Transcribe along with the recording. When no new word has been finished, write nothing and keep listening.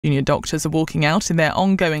Junior doctors are walking out in their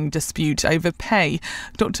ongoing dispute over pay.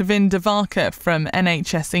 Dr Vin Devakar from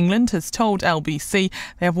NHS England has told LBC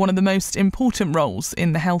they have one of the most important roles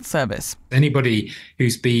in the health service. Anybody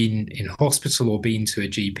who's been in hospital or been to a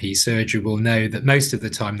GP surgery will know that most of the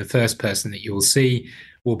time the first person that you will see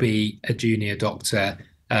will be a junior doctor,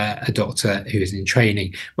 a doctor who is in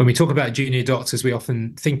training. When we talk about junior doctors, we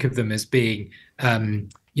often think of them as being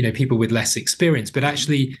people with less experience, but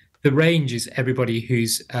actually the range is everybody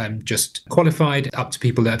who's just qualified up to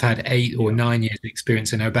people that have had 8 or 9 years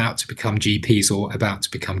experience and are about to become GPs or about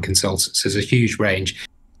to become consultants. There's a huge range.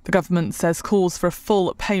 The government says calls for a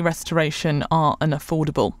full pay restoration are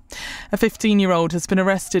unaffordable. A 15-year-old has been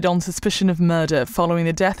arrested on suspicion of murder following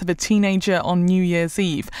the death of a teenager on New Year's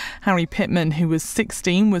Eve. Harry Pittman, who was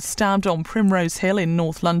 16, was stabbed on Primrose Hill in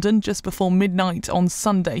North London just before midnight on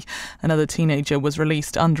Sunday. Another teenager was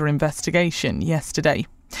released under investigation yesterday.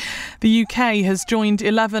 The UK has joined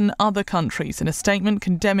 11 other countries in a statement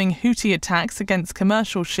condemning Houthi attacks against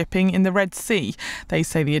commercial shipping in the Red Sea. They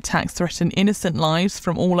say the attacks threaten innocent lives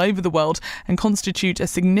from all over the world and constitute a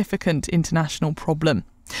significant international problem.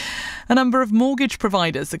 A number of mortgage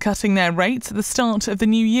providers are cutting their rates at the start of the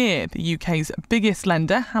new year. The UK's biggest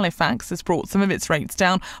lender, Halifax, has brought some of its rates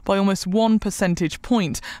down by almost 1 percentage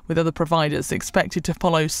point, with other providers expected to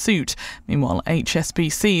follow suit. Meanwhile,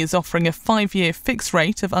 HSBC is offering a 5-year fixed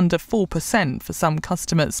rate of under 4% for some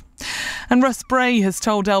customers. And Russ Bray has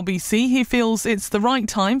told LBC he feels it's the right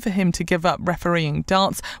time for him to give up refereeing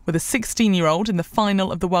darts with a 16-year-old in the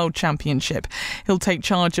final of the World Championship. He'll take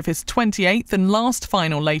charge of his 28th and last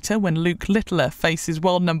final later when Luke Littler faces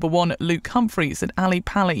world number 1 Luke Humphries at Ali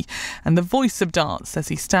Pali. And the voice of darts says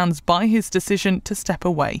he stands by his decision to step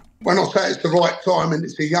away. When I say it's the right time and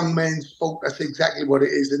it's a young man's sport, that's exactly what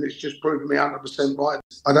it is, and it's just proven me 100% right.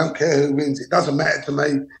 I don't care who wins. It doesn't matter to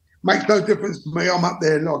me. Makes no difference to me. I'm up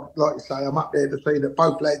there, like you say, I'm up there to see that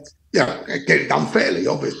both lads, get it done fairly,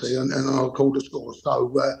 obviously, and I'll call the score.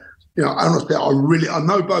 So, honestly, I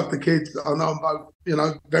know both the kids. I know them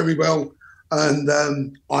both, very well. And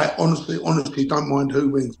I honestly don't mind who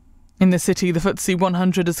wins. In the city, the FTSE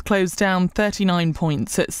 100 has closed down 39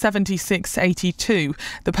 points at 76.82.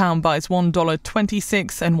 The pound buys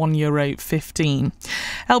 $1.26 and €1.15.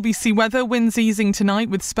 LBC weather, winds easing tonight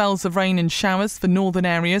with spells of rain and showers for northern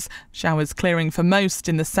areas. Showers clearing for most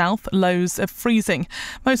in the south, lows of freezing.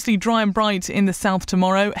 Mostly dry and bright in the south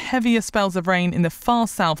tomorrow. Heavier spells of rain in the far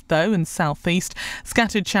south though and southeast.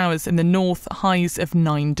 Scattered showers in the north, highs of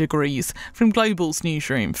 9 degrees. From Global's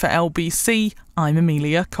newsroom for LBC, I'm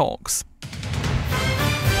Amelia Cox.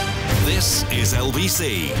 This is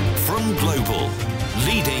LBC from Global,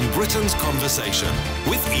 leading Britain's conversation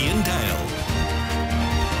with Iain Dale.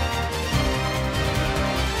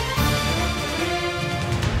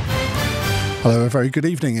 Hello, a very good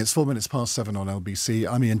evening. It's 4 minutes past 7 on LBC.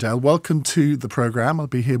 I'm Iain Dale. Welcome to the programme. I'll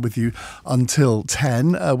be here with you until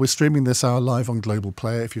 10. We're streaming this hour live on Global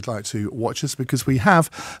Player if you'd like to watch us, because we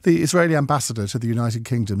have the Israeli ambassador to the United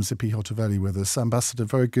Kingdom, Tzipi Hotovely, with us. Ambassador,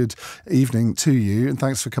 very good evening to you, and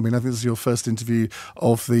thanks for coming. I think this is your first interview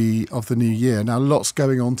of the new year. Now, lots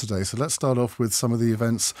going on today, so let's start off with some of the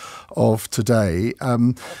events of today.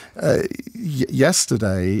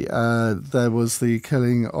 Yesterday, there was the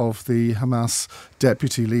killing of the Hamas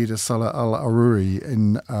deputy leader Salah al-Aruri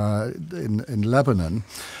in Lebanon.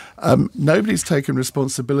 Nobody's taken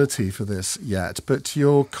responsibility for this yet, but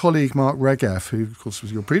your colleague Mark Regev, who of course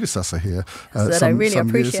was your predecessor here some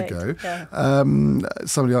years ago,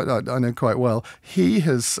 somebody I know quite well, he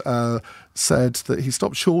has said that he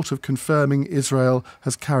stopped short of confirming Israel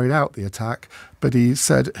has carried out the attack, but he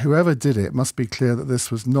said whoever did it must be clear that this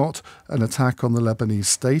was not an attack on the Lebanese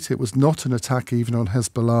state. It was not an attack even on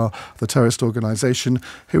Hezbollah, the terrorist organisation.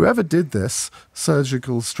 Whoever did this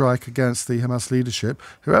surgical strike against the Hamas leadership,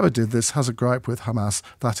 whoever did this has a gripe with Hamas.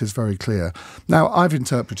 That is very clear. Now, I've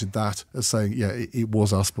interpreted that as saying, it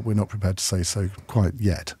was us, but we're not prepared to say so quite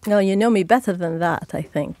yet. No, you know me better than that, I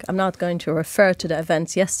think. I'm not going to refer to the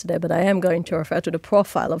events yesterday, but I am going to refer to the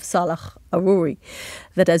profile of Salah Aruri,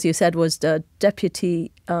 that, as you said, was the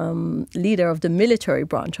deputy leader of the military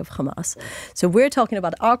branch of Hamas. So we're talking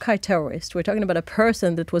about archived terrorist. We're talking about a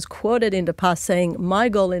person that was quoted in the past saying, my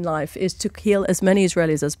goal in life is to kill as many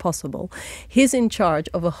Israelis as possible. He's in charge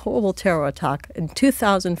of a horrible terror attack in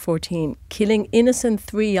 2014, killing innocent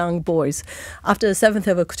 3 young boys. After the 7th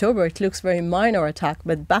of October, it looks very minor attack,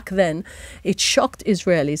 but back then it shocked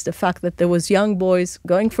Israelis, the fact that there was young boys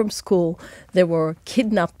going from school, they were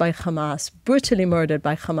kidnapped by Hamas, Hamas, brutally murdered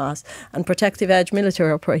by Hamas, and protective edge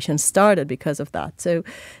military operations started because of that. So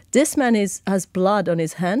this man has blood on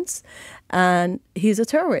his hands, and he's a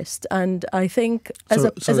terrorist. And I think as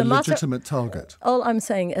a legitimate target. All I'm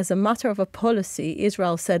saying, as a matter of a policy,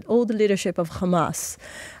 Israel said all the leadership of Hamas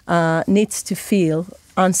needs to feel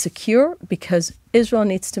unsecure, because Israel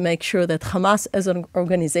needs to make sure that Hamas as an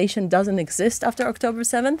organization doesn't exist after October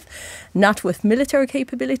 7th, not with military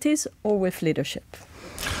capabilities or with leadership.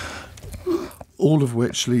 All of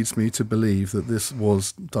which leads me to believe that this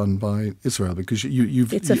was done by Israel, because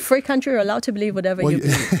it's a free country. You're allowed to believe whatever you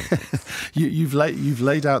believe. You've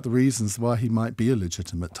laid out the reasons why he might be a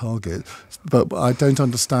legitimate target, but I don't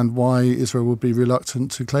understand why Israel would be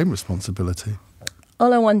reluctant to claim responsibility.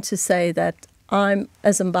 All I want to say that I'm,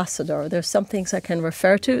 as ambassador, there's some things I can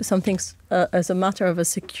refer to, some things as a matter of a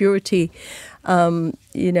security,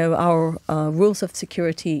 our rules of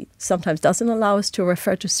security sometimes doesn't allow us to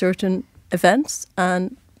refer to certain events,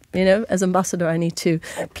 and as ambassador I need to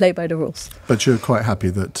play by the rules. But you're quite happy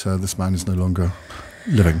that this man is no longer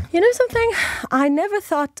living? You know something? I never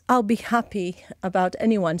thought I'll be happy about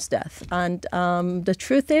anyone's death, and the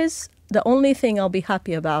truth is, the only thing I'll be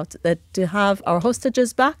happy about that to have our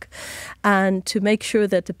hostages back and to make sure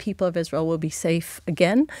that the people of Israel will be safe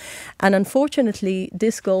again. And unfortunately,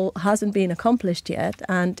 this goal hasn't been accomplished yet.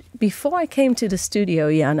 And before I came to the studio,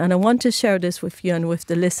 Iain, and I want to share this with you and with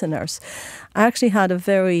the listeners, I actually had a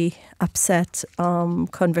very upset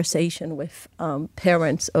conversation with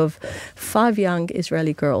parents of 5 young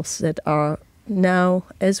Israeli girls that are now,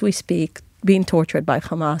 as we speak, being tortured by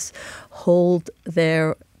Hamas, hold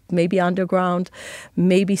their maybe underground,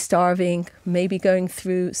 maybe starving, maybe going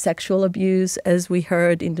through sexual abuse, as we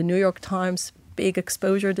heard in the New York Times, big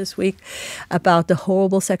exposure this week about the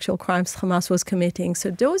horrible sexual crimes Hamas was committing.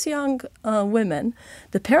 So those young women,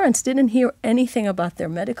 the parents didn't hear anything about their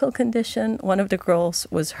medical condition. One of the girls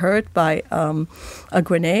was hurt by a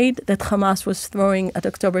grenade that Hamas was throwing at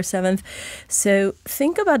October 7th. So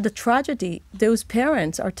think about the tragedy. Those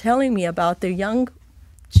parents are telling me about their young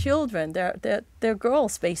children, they're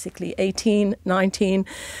girls, basically 18, 19,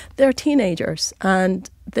 they're teenagers, and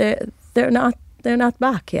they're not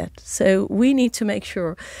back yet. So we need to make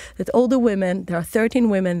sure that all the women, there are 13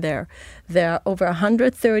 women there are over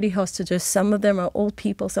 130 hostages, some of them are old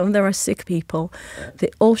people, some of them are sick people, they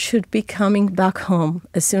all should be coming back home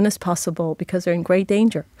as soon as possible, because they're in great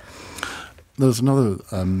danger. There was another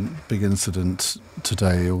big incident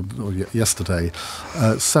today or yesterday.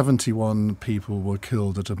 71 people were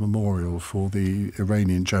killed at a memorial for the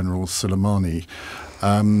Iranian general Soleimani.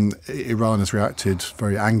 Iran has reacted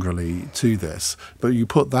very angrily to this, but you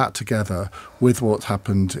put that together with what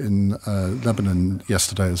happened in Lebanon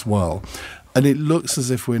yesterday as well, and it looks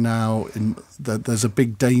as if we're now there's a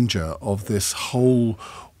big danger of this whole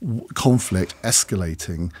conflict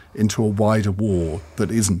escalating into a wider war that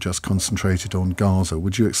isn't just concentrated on Gaza.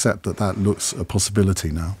 Would you accept that looks a possibility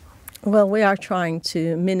now? Well, we are trying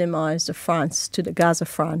to minimize the fronts to the Gaza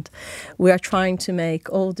front. We are trying to make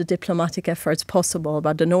all the diplomatic efforts possible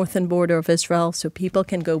about the northern border of Israel so people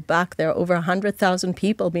can go back. There are over 100,000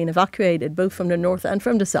 people being evacuated, both from the north and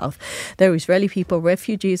from the south. There are Israeli people,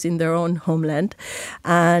 refugees in their own homeland.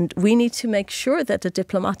 And we need to make sure that the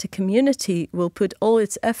diplomatic community will put all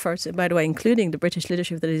its efforts, by the way, including the British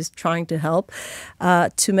leadership that is trying to help,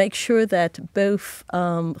 to make sure that both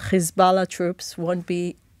Hezbollah troops won't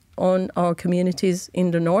be on our communities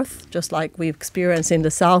in the north, just like we've experienced in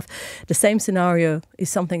the south. The same scenario is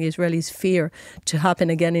something Israelis fear to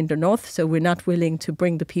happen again in the north, so we're not willing to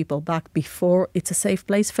bring the people back before it's a safe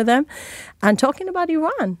place for them. And talking about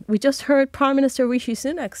Iran, we just heard Prime Minister Rishi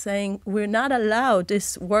Sunak saying we're not allowed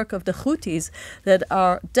this work of the Houthis that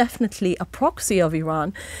are definitely a proxy of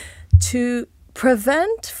Iran to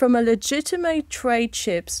prevent from a legitimate trade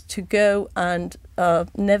ships to go and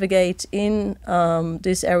navigate in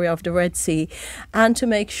this area of the Red Sea, and to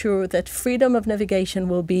make sure that freedom of navigation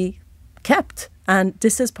will be kept. And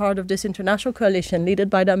this is part of this international coalition led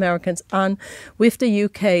by the Americans and with the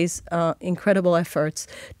UK's incredible efforts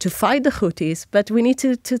to fight the Houthis. But we need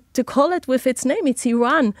to call it with its name. It's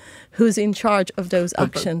Iran who's in charge of those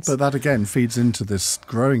actions. But that again feeds into this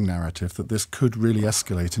growing narrative that this could really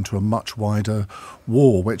escalate into a much wider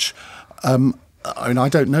war, which I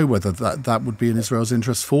don't know whether that would be in Israel's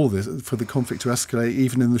interest for the conflict to escalate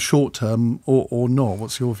even in the short term or not.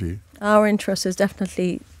 What's your view? Our interest is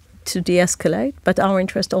definitely to de-escalate, but our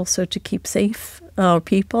interest also to keep safe our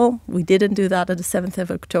people. We didn't do that at the 7th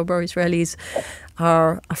of October. Israelis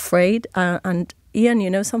are afraid. And Iain,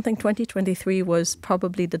 you know something? 2023 was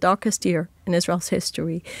probably the darkest year in in Israel's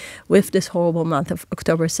history with this horrible month of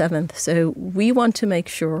October 7th. So we want to make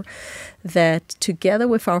sure that together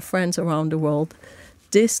with our friends around the world,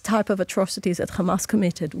 this type of atrocities that Hamas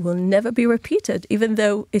committed will never be repeated, even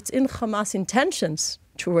though it's in Hamas' intentions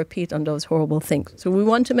to repeat on those horrible things. So we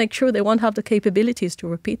want to make sure they won't have the capabilities to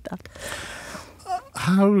repeat that.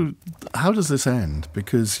 How does this end?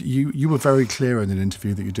 Because you were very clear in an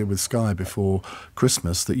interview that you did with Sky before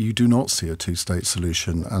Christmas that you do not see a two-state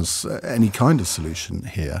solution as any kind of solution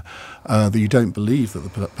here, that you don't believe that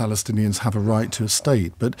the Palestinians have a right to a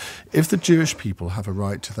state. But if the Jewish people have a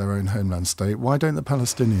right to their own homeland state, why don't the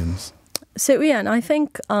Palestinians? So, Iain, I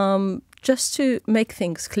think just to make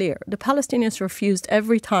things clear, the Palestinians refused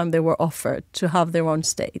every time they were offered to have their own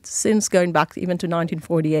state, since going back even to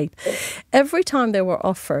 1948. Every time they were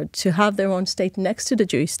offered to have their own state next to the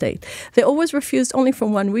Jewish state, they always refused only for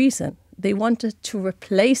one reason. They wanted to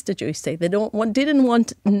replace the Jewish state. They didn't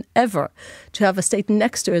want ever to have a state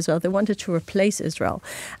next to Israel. They wanted to replace Israel.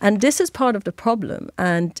 And this is part of the problem.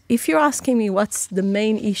 And if you're asking me what's the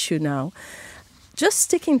main issue now, just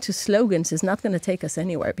sticking to slogans is not going to take us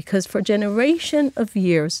anywhere, because for a generation of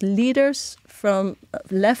years, leaders from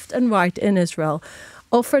left and right in Israel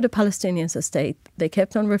offered the Palestinians a state. They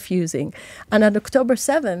kept on refusing. And on October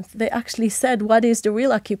 7th, they actually said what is the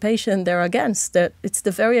real occupation they're against, that it's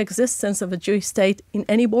the very existence of a Jewish state in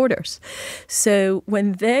any borders. So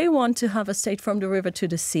when they want to have a state from the river to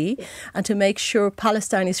the sea and to make sure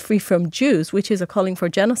Palestine is free from Jews, which is a calling for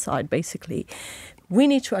genocide, basically, we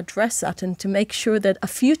need to address that and to make sure that a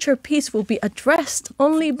future peace will be addressed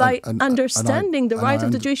only by understanding the right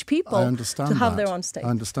of the Jewish people to have their own state. I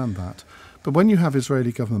understand that. But when you have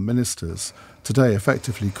Israeli government ministers today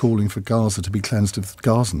effectively calling for Gaza to be cleansed of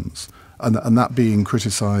Gazans, and that being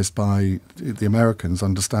criticised by the Americans,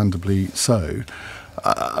 understandably so,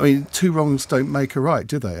 I mean, two wrongs don't make a right,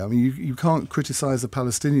 do they? I mean, you can't criticise the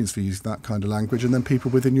Palestinians for using that kind of language and then people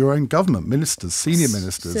within your own government, ministers, senior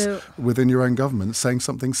ministers within your own government saying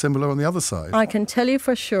something similar on the other side. I can tell you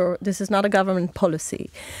for sure this is not a government policy.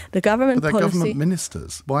 The government but they're policy... government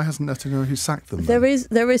ministers. Why hasn't Netanyahu sacked them?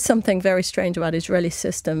 There is something very strange about the Israeli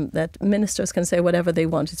system, that ministers can say whatever they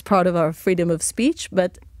want. It's part of our freedom of speech,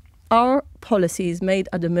 but our policy is made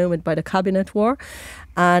at the moment by the cabinet war,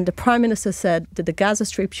 and the Prime Minister said that the Gaza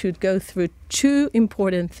Strip should go through two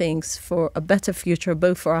important things for a better future,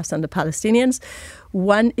 both for us and the Palestinians.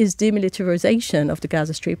 One is demilitarization of the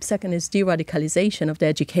Gaza Strip. Second is de-radicalization of the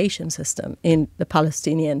education system in the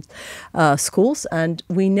Palestinian schools. And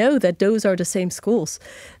we know that those are the same schools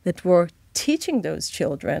that were teaching those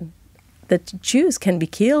children that Jews can be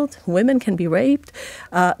killed, women can be raped.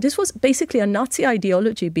 This was basically a Nazi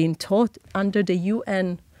ideology being taught under the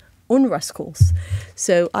UN UNRWA schools.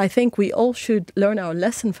 So I think we all should learn our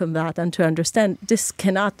lesson from that and to understand this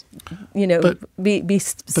cannot, be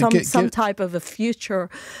some type of a future,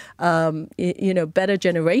 better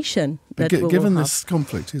generation that we will given have. This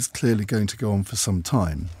conflict is clearly going to go on for some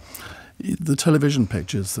time, the television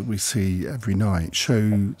pictures that we see every night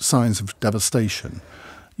show signs of devastation.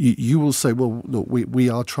 You will say, well, look, we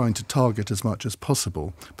are trying to target as much as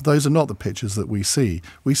possible. But those are not the pictures that we see.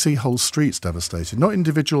 We see whole streets devastated, not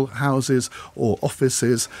individual houses or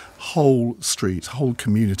offices, whole streets, whole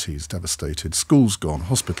communities devastated, schools gone,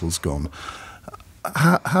 hospitals gone.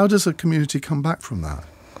 How does a community come back from that?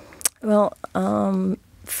 Well,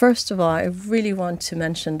 first of all, I really want to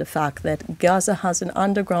mention the fact that Gaza has an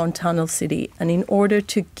underground tunnel city. And in order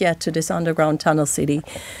to get to this underground tunnel city,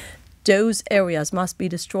 those areas must be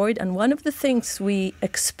destroyed. And one of the things we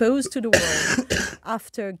exposed to the world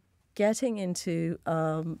after getting into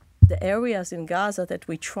the areas in Gaza, that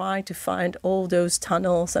we try to find all those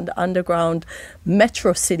tunnels and the underground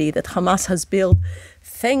metro city that Hamas has built,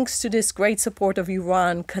 thanks to this great support of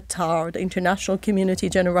Iran, Qatar, the international community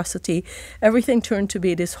generosity, everything turned to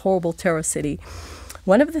be this horrible terror city.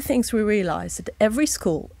 One of the things we realized that every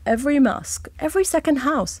school, every mosque, every second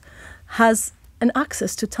house has an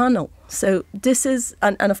access to tunnel. So this is,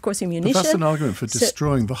 and of course ammunition. But that's an argument for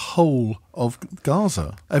destroying the whole of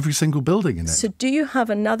Gaza, every single building in it. So do you have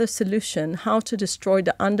another solution how to destroy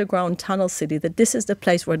the underground tunnel city, that this is the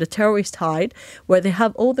place where the terrorists hide, where they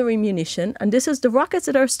have all their ammunition, and this is the rockets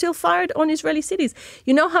that are still fired on Israeli cities?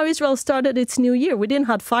 You know how Israel started its new year? We didn't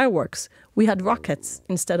have fireworks. We had rockets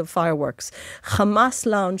instead of fireworks. Hamas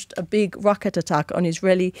launched a big rocket attack on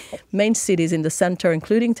Israeli main cities in the center,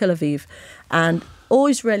 including Tel Aviv, and all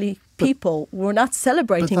Israeli people were not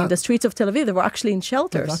celebrating in the streets of Tel Aviv. They were actually in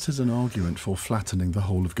shelters. But that is an argument for flattening the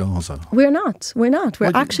whole of Gaza. We're not.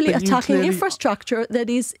 We're actually attacking infrastructure that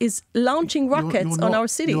is launching rockets on our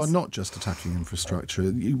cities. You are not just attacking infrastructure.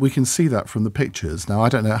 We can see that from the pictures. Now, I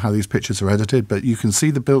don't know how these pictures are edited, but you can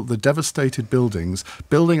see the devastated buildings,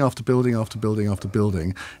 building after building after building after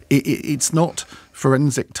building. It's not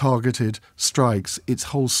forensic targeted strikes. It's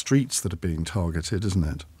whole streets that are being targeted, isn't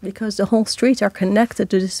it? Because the whole streets are connected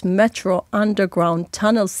to this metro underground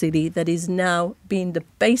tunnel city that is now being the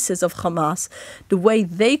basis of Hamas, the way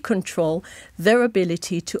they control their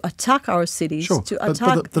ability to attack our cities, to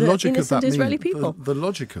attack the innocent Israeli people. The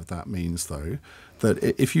logic of that means, though, that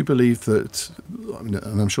if you believe that, and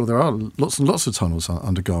I'm sure there are lots and lots of tunnels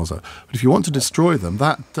under Gaza, but if you want to destroy them,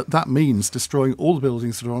 that means destroying all the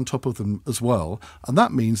buildings that are on top of them as well, and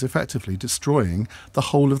that means effectively destroying the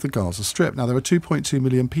whole of the Gaza Strip. Now, there are 2.2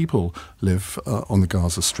 million people live on the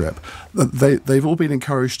Gaza Strip. They've all been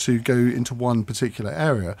encouraged to go into one particular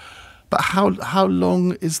area. But how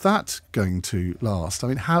long is that going to last? I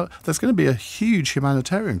mean, there's going to be a huge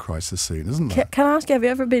humanitarian crisis soon, isn't there? Can I ask you, have you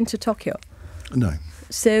ever been to Tokyo? No.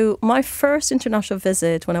 So my first international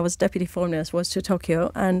visit when I was deputy foreign minister was to Tokyo,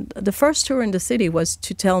 and the first tour in the city was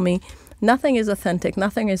to tell me nothing is authentic,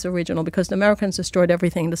 nothing is original, because the Americans destroyed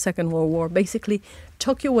everything in the Second World War. Basically,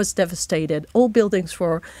 Tokyo was devastated. All buildings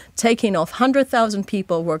were taken off. 100,000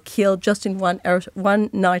 people were killed just in one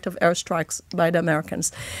night of airstrikes by the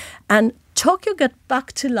Americans. And Tokyo got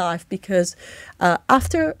back to life because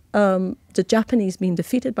after the Japanese being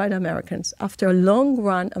defeated by the Americans, after a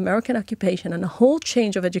long-run American occupation and a whole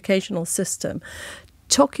change of educational system,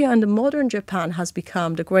 Tokyo and the modern Japan has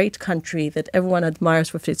become the great country that everyone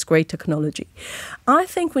admires with its great technology. I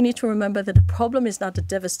think we need to remember that the problem is not the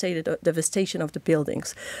devastation of the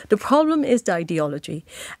buildings. The problem is the ideology.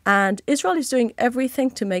 And Israel is doing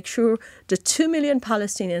everything to make sure the 2 million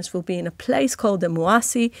Palestinians will be in a place called the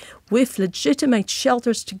Muasi with legitimate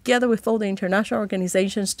shelters together with all the international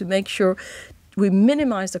organizations to make sure we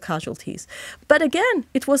minimize the casualties. But again,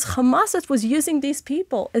 it was Hamas that was using these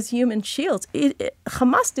people as human shields.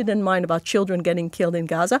 Hamas didn't mind about children getting killed in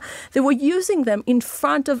Gaza. They were using them in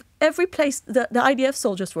front of every place the IDF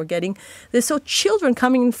soldiers were getting. They saw children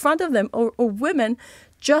coming in front of them or women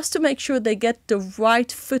just to make sure they get the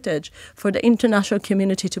right footage for the international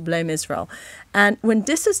community to blame Israel. And when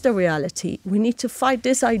this is the reality, we need to fight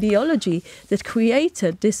this ideology that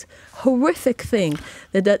created this horrific thing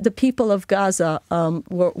that the people of Gaza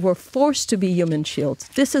were forced to be human shields.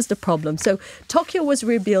 This is the problem. So Tokyo was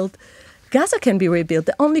rebuilt. Gaza can be rebuilt.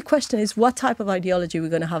 The only question is what type of ideology we're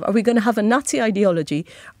going to have. Are we going to have a Nazi ideology,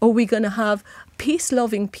 or are we going to have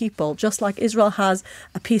peace-loving people, just like Israel has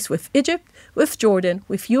a peace with Egypt, with Jordan,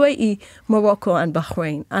 with UAE, Morocco and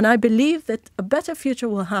Bahrain? And I believe that a better future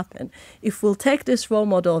will happen if we'll take this role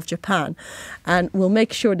model of Japan and we'll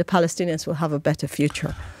make sure the Palestinians will have a better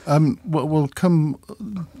future. We'll come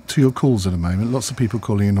to your calls in a moment. Lots of people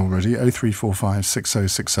calling in already. 0345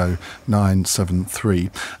 6060 973.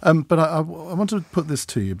 But I want to put this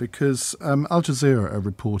to you because Al Jazeera are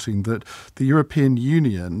reporting that the European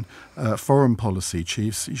Union foreign policy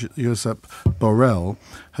chief, Josep Borrell,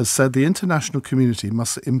 has said the international community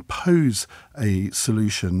must impose a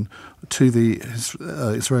solution to the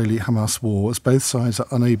Israeli-Hamas war as both sides are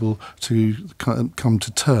unable to come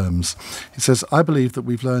to terms. He says, I believe that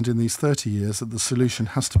we've learned in these 30 years that the solution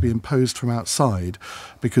has to be imposed from outside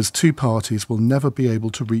because two parties will never be able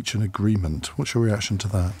to reach an agreement. What's your reaction to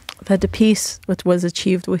that? That the peace that was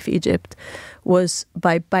achieved with Egypt was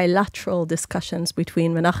by bilateral discussions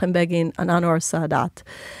between Menachem Begin and Anwar Sadat.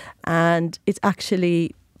 And it's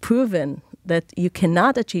actually proven that you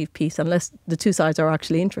cannot achieve peace unless the two sides are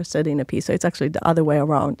actually interested in a peace. So it's actually the other way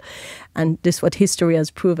around. And this is what history has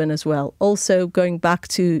proven as well. Also, going back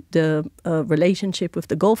to the relationship with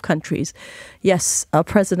the Gulf countries, yes,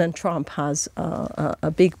 President Trump has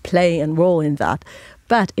a big play and role in that.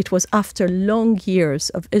 But it was after long years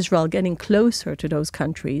of Israel getting closer to those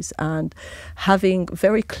countries and having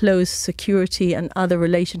very close security and other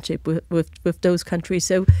relationship with those countries.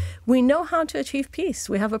 So we know how to achieve peace.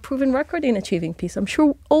 We have a proven record in achieving peace. I'm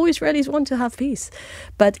sure all Israelis want to have peace.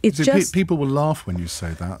 But it's just... People will laugh when you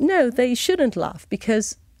say that. No, they shouldn't laugh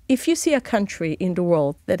because if you see a country in the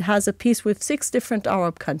world that has a peace with 6 different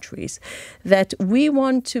Arab countries, that we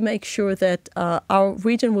want to make sure that our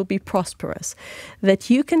region will be prosperous, that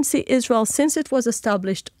you can see Israel, since it was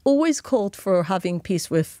established, always called for having peace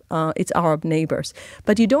with its Arab neighbors.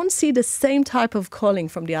 But you don't see the same type of calling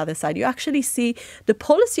from the other side. You actually see the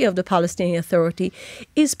policy of the Palestinian Authority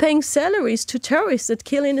is paying salaries to terrorists that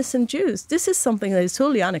kill innocent Jews. This is something that is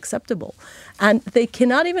totally unacceptable. And they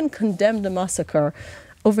cannot even condemn the massacre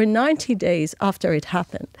over 90 days after it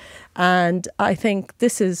happened. And I think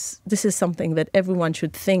this is something that everyone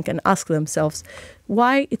should think and ask themselves,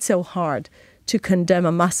 why it's so hard to condemn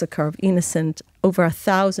a massacre of over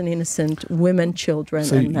 1,000 innocent women, children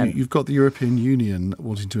and men. So you've got the European Union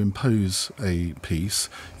wanting to impose a peace.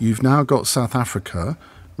 You've now got South Africa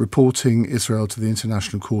reporting Israel to the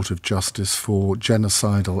International Court of Justice for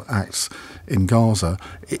genocidal acts in Gaza.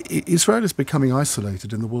 Israel is becoming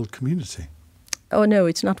isolated in the world community. Oh, no,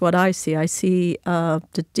 it's not what I see. I see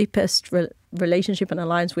the deepest relationship and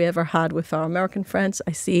alliance we ever had with our American friends.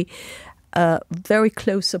 I see very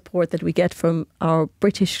close support that we get from our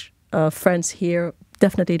British friends here,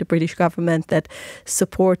 definitely the British government that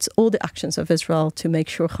supports all the actions of Israel to make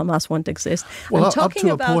sure Hamas won't exist. Well, up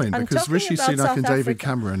to a point, because Rishi Sunak and David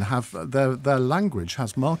Cameron have their language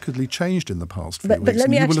has markedly changed in the past few weeks. But let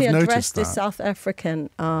me actually address the South African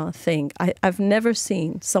thing. I've never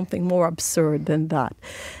seen something more absurd than that.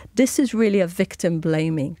 This is really a victim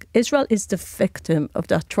blaming. Israel is the victim of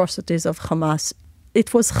the atrocities of Hamas.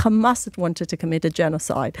 It was Hamas that wanted to commit a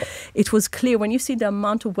genocide. It was clear when you see the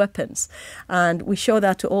amount of weapons, and we show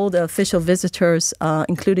that to all the official visitors,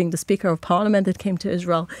 including the Speaker of Parliament that came to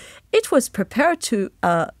Israel. It was prepared to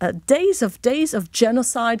days of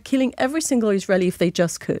genocide, killing every single Israeli if they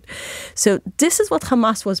just could. So this is what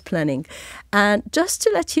Hamas was planning. And just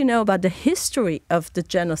to let you know about the history of the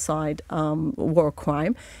genocide war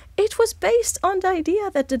crime, it was based on the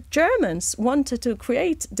idea that the Germans wanted to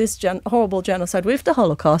create this horrible genocide with the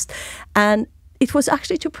Holocaust, and it was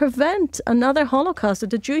actually to prevent another Holocaust that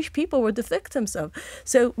the Jewish people were the victims of.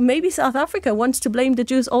 So maybe South Africa wants to blame the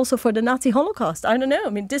Jews also for the Nazi Holocaust. I don't know. I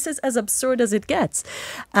mean, this is as absurd as it gets.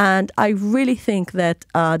 And I really think that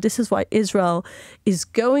this is why Israel is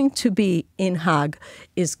going to be in Hague,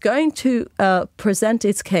 is going to present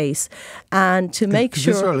its case and to make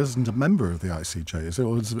sure... Israel isn't a member of the ICJ, is it?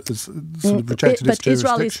 Or it's sort of rejected its But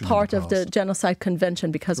Israel is jurisdiction part of the Genocide Convention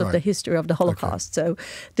because of the history of the Holocaust. Okay. So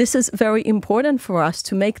this is very important for us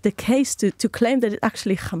to make the case to claim that it's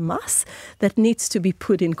actually Hamas that needs to be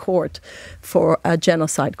put in court for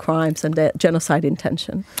genocide crimes and the genocide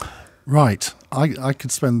intention. Right. I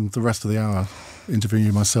could spend the rest of the hour interviewing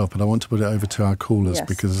you myself, but I want to put it over to our callers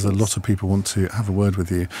because a lot of people want to have a word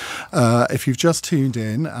with you. If you've just tuned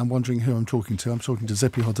in and wondering who I'm talking to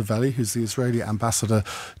Tzipi Hotovely, who's the Israeli ambassador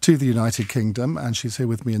to the United Kingdom, and she's here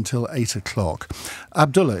with me until 8 o'clock.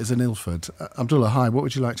 Abdullah is in Ilford. Abdullah, hi, what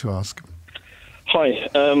would you like to ask? Hi.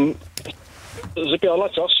 Tzipi, I'd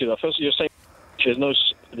like to ask you that. First, you're saying there's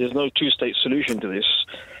no two-state solution to this.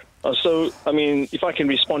 So, I mean, if I can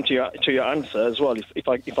respond to your answer as well,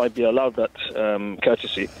 if I'd be allowed that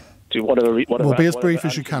courtesy to whatever. Well, be as brief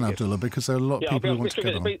as you can, Abdullah, because there are a lot of people who want to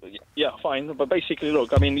get on. Yeah, fine. But basically,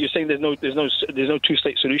 look, I mean, you're saying there's no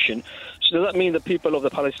two-state solution. So does that mean the people of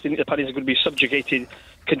the Palestinians are going to be subjugated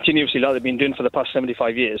continuously like they've been doing for the past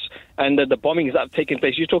 75 years? And the bombings that have taken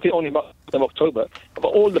place, you're talking only about October, but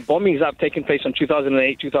all the bombings that have taken place in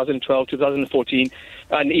 2008, 2012, 2014,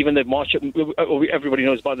 and even the march, everybody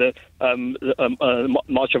knows about the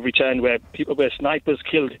March of Return, where snipers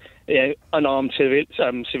killed unarmed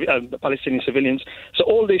Palestinian civilians. So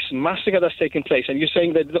all this massacre that's taken place, and you're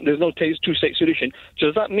saying that there's no two-state solution. So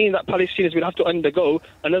does that mean that Palestinians will have to undergo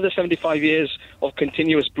another 75 years of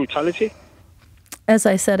continuous brutality? As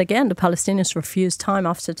I said again, the Palestinians refused time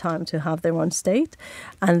after time to have their own state,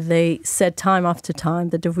 and they said time after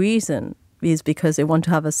time that the reason is because they want to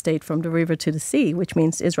have a state from the river to the sea, which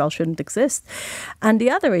means Israel shouldn't exist. And the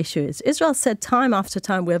other issue is Israel said time after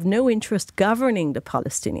time, we have no interest governing the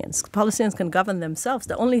Palestinians. Palestinians can govern themselves.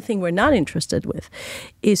 The only thing we're not interested with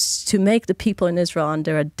is to make the people in Israel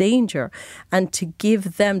under a danger and to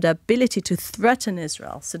give them the ability to threaten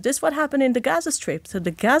Israel. So this is what happened in the Gaza Strip. So the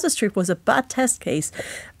Gaza Strip was a bad test case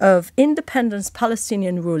of independence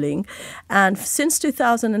Palestinian ruling. And since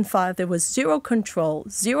 2005, there was zero control,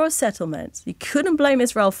 zero settlement. You couldn't blame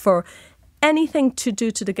Israel for anything to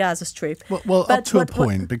do to the Gaza Strip. Well, up to a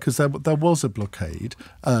point, because there was a blockade.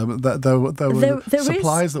 There were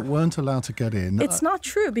supplies that weren't allowed to get in. It's not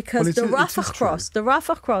true, because the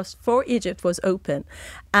Rafah Cross for Egypt was open,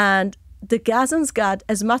 and the Gazans got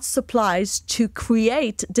as much supplies to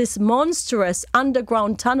create this monstrous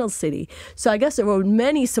underground tunnel city. So I guess there were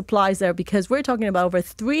many supplies there, because we're talking about over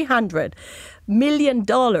 $300 million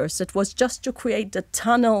that was just to create the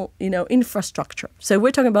tunnel, infrastructure. So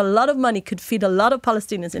we're talking about a lot of money, could feed a lot of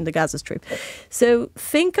Palestinians in the Gaza Strip. So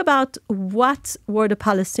think about what were the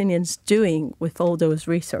Palestinians doing with all those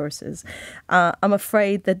resources. I'm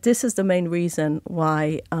afraid that this is the main reason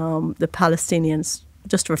why the Palestinians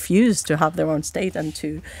just refuse to have their own state and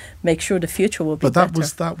to make sure the future will be better.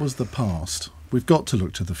 But that was the past. We've got to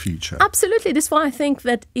look to the future. Absolutely. This is why I think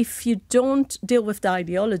that if you don't deal with the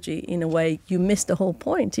ideology in a way, you miss the whole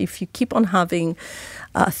point. If you keep on having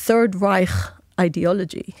a Third Reich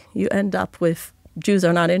ideology, you end up with Jews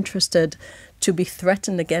are not interested to be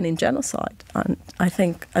threatened again in genocide. And I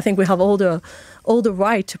think we have all the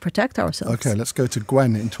right to protect ourselves. Okay, let's go to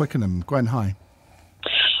Gwen in Twickenham. Gwen, hi.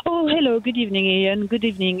 Oh, hello. Good evening, Ian. Good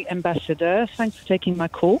evening, Ambassador. Thanks for taking my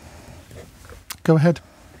call. Go ahead.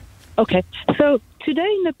 Okay. So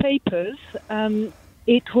today in the papers,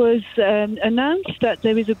 it was announced that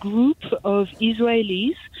there is a group of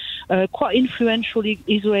Israelis, quite influential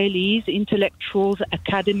Israelis, intellectuals,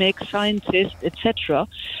 academics, scientists, etc.,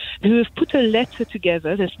 who have put a letter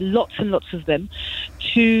together, there's lots and lots of them,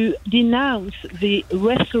 to denounce the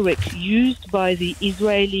rhetoric used by the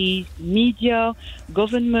Israeli media,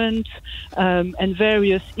 government, and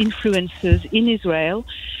various influencers in Israel,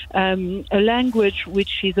 a language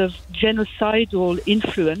which is of genocidal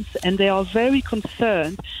influence, and they are very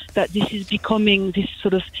concerned that this is becoming this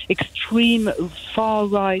sort of extreme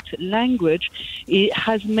far-right language. It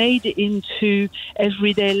has made it into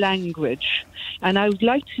everyday language. And I would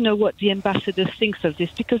like to know what the ambassador thinks of this,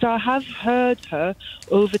 because I have heard her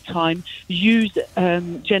over time use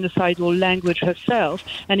genocidal language herself,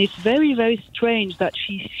 and it's very, very strange that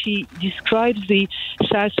she describes the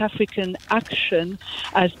South African action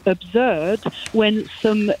as absurd when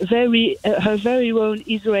some her very own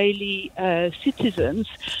Israeli citizens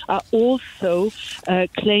are also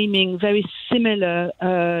claiming very similar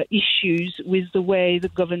issues with the way the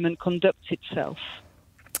government conducts itself.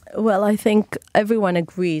 Well, I think everyone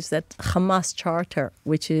agrees that Hamas Charter,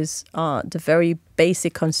 which is the very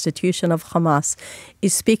basic constitution of Hamas,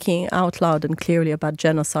 is speaking out loud and clearly about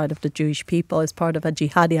genocide of the Jewish people as part of a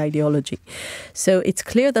jihadi ideology. So it's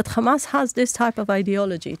clear that Hamas has this type of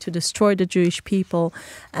ideology to destroy the Jewish people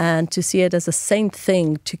and to see it as a saint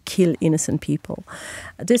thing to kill innocent people.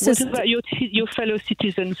 What about your fellow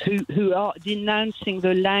citizens who are denouncing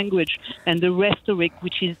the language and the rhetoric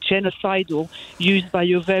which is genocidal used by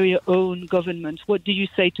your very own government? What do you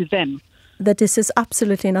say to them? That this is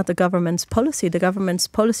absolutely not the government's policy. The government's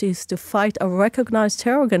policy is to fight a recognized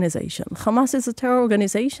terror organization. Hamas is a terror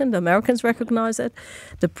organization. The Americans recognize it.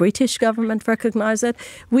 The British government recognize it.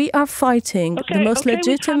 We are fighting the most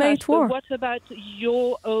legitimate war. But what about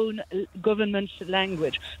your own government's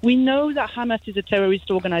language? We know that Hamas is a terrorist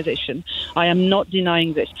organization. I am not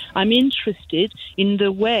denying this. I'm interested in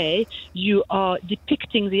the way you are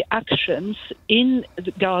depicting the actions in the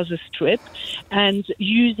Gaza Strip and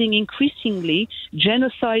using increasingly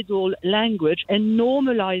genocidal language and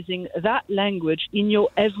normalizing that language in your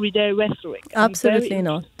everyday rhetoric. Absolutely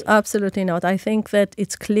not. Absolutely not. I think that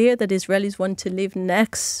it's clear that Israelis want to live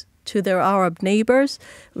next to their Arab neighbors.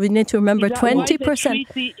 We need to remember 20%. Why they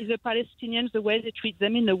treat the Palestinians the way they treat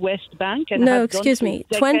them in the West Bank? And no, excuse me.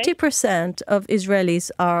 20% of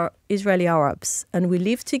Israelis are Israeli Arabs, and we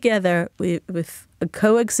live together with a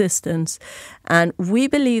coexistence, and we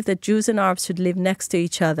believe that Jews and Arabs should live next to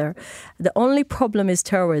each other. The only problem is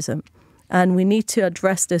terrorism. And we need to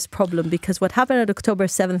address this problem, because what happened on October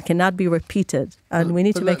 7th cannot be repeated. And we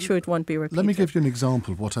need to make sure it won't be repeated. Let me give you an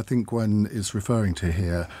example of what I think Gwen is referring to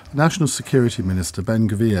here. National Security Minister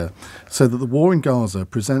Ben-Gvir said that the war in Gaza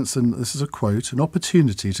presents, and this is a quote, an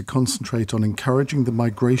opportunity to concentrate on encouraging the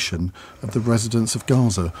migration of the residents of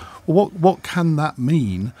Gaza. Well, what can that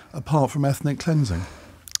mean apart from ethnic cleansing?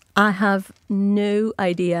 I have no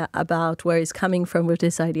idea about where he's coming from with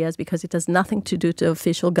these ideas, because it has nothing to do to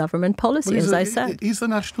official government policy, as I said. He's the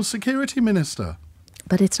National Security Minister.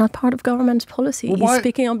 But it's not part of government policy. Well, he's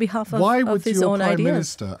speaking on behalf of his own ideas. Why would your Prime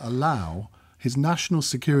Minister allow his National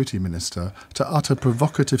Security Minister to utter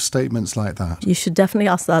provocative statements like that? You should definitely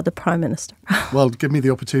ask that the Prime Minister. Well, give me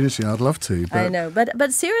the opportunity. I'd love to. I know.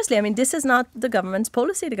 But seriously, I mean, this is not the government's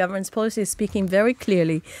policy. The government's policy is speaking very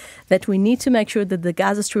clearly that we need to make sure that the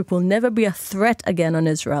Gaza Strip will never be a threat again on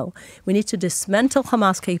Israel. We need to dismantle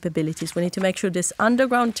Hamas capabilities. We need to make sure this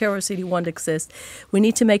underground terror city won't exist. We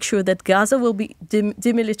need to make sure that Gaza will be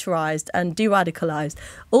demilitarized and de-radicalized.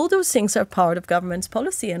 All those things are part of government's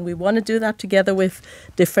policy, and we want to do that together. together with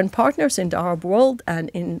different partners in the Arab world and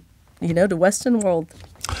in, the Western world.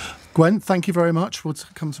 Gwen, thank you very much. We'll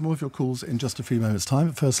come to more of your calls in just a few moments' time.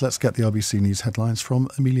 But first, let's get the LBC News headlines from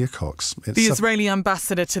Amelia Cox. The Israeli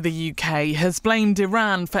ambassador to the UK has blamed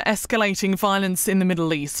Iran for escalating violence in the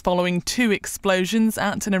Middle East following 2 explosions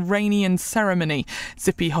at an Iranian ceremony.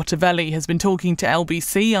 Tzipi Hotovely has been talking to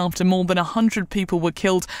LBC after more than 100 people were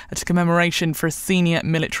killed at a commemoration for a senior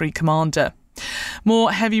military commander.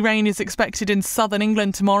 More heavy rain is expected in southern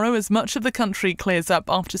England tomorrow as much of the country clears up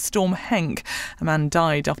after Storm Henk. A man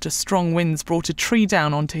died after strong winds brought a tree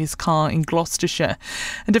down onto his car in Gloucestershire.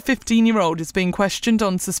 And a 15-year-old is being questioned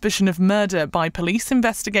on suspicion of murder by police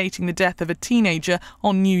investigating the death of a teenager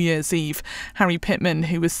on New Year's Eve. Harry Pittman,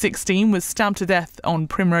 who was 16, was stabbed to death on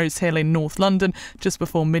Primrose Hill in North London just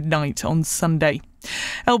before midnight on Sunday.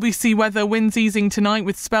 LBC weather, winds easing tonight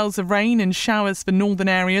with spells of rain and showers for northern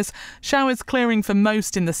areas. Showers clearing for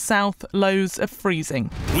most in the south, lows of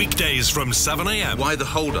freezing. Weekdays from 7 a.m. Why the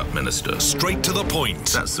hold-up, Minister? Straight to the point.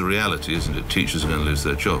 That's the reality, isn't it? Teachers are going to lose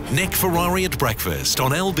their jobs. Nick Ferrari at breakfast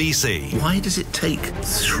on LBC. Why does it take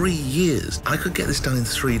 3 years? I could get this done in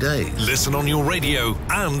 3 days. Listen on your radio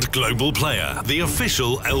and Global Player, the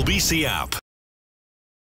official LBC app.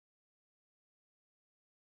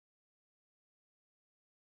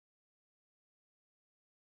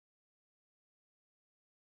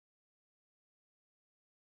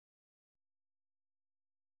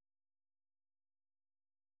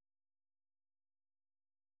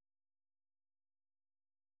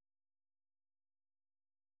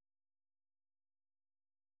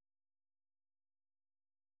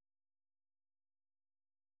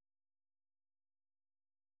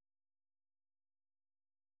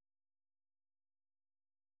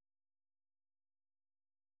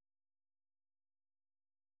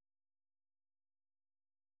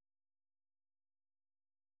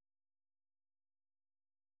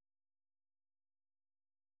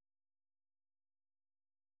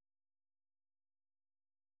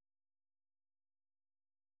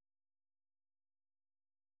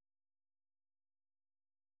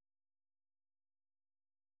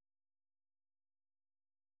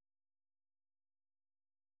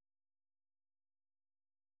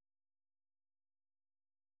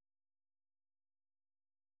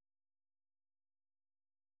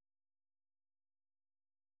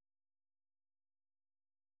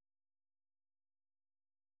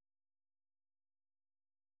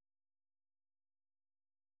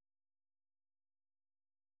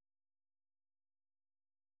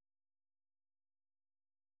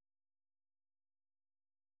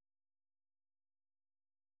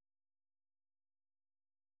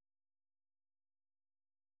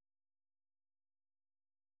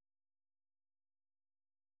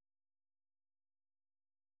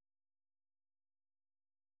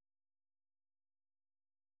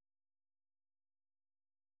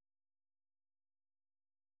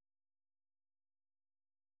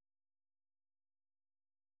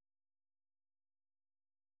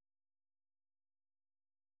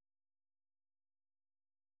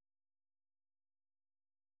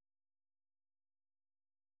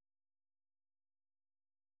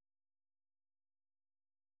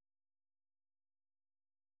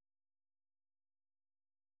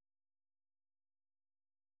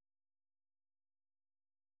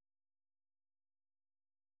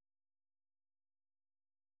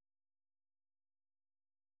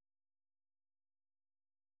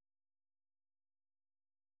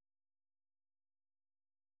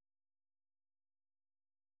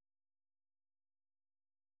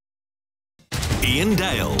 Iain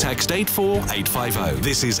Dale. Text 84850.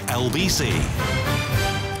 This is LBC.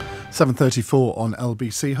 7:34 on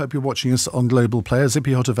LBC. Hope you're watching us on Global Player.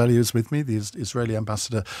 Tzipi Hotovely is with me, the Israeli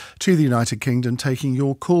ambassador to the United Kingdom, taking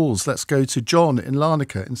your calls. Let's go to John in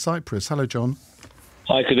Larnaca in Cyprus. Hello, John.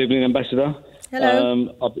 Hi, good evening, Ambassador.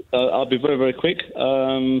 Hello. I'll be very, very quick.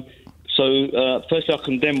 Firstly, I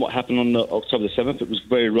condemn what happened on October the 7th. It was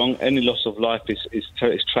very wrong. Any loss of life is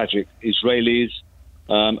tragic. Israelis,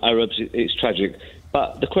 Arabs, it's tragic.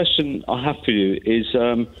 But the question I have for you is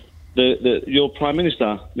your Prime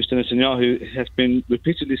Minister, Mr. Netanyahu, has been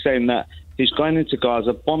repeatedly saying that he's going into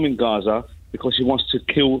Gaza, bombing Gaza, because he wants to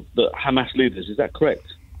kill the Hamas leaders. Is that correct?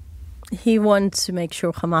 He wants to make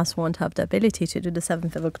sure Hamas won't have the ability to do the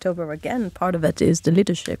 7th of October again. Part of it is the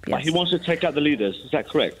leadership, yes. But he wants to take out the leaders. Is that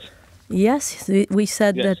correct? Yes, we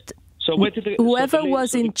said that So whoever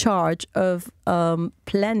was in charge of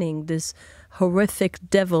planning this horrific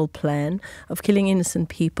devil plan of killing innocent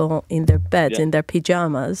people in their beds, in their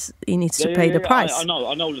pyjamas, he needs to pay the price. I know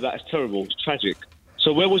all of that. It's terrible. It's tragic.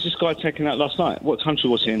 So where was this guy taken out last night? What country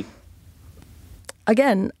was he in?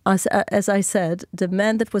 again, as I said, the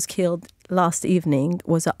man that was killed last evening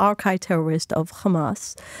was an archive terrorist of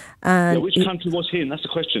Hamas. And which country was he in? That's the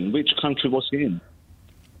question. Which country was he in?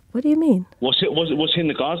 What do you mean? Was he in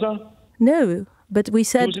the Gaza? No, but we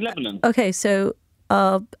said... He was in Lebanon. Okay, so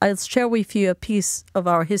I'll share with you a piece of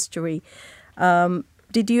our history.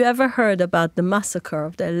 Did you ever heard about the massacre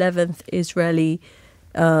of the 11th Israeli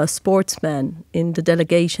sportsmen in the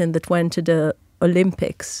delegation that went to the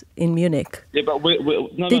Olympics in Munich? Yeah, but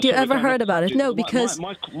did you ever heard about it? No, because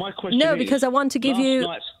my question no, is, because I want to give you.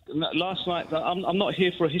 Last night, I'm not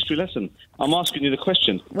here for a history lesson. I'm asking you the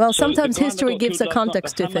question. Well, sometimes history gives a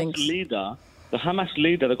context to things. The Hamas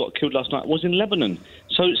leader that got killed last night was in Lebanon.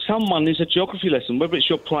 So someone needs a geography lesson, whether it's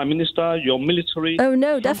your prime minister, your military. Oh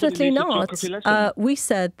no, definitely not. We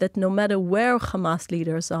said that no matter where Hamas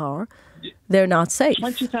leaders are, they're not safe.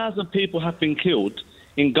 20,000 people have been killed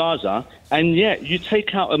in Gaza, and yet you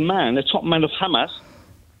take out a man, a top man of Hamas,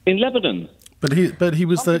 in Lebanon. But he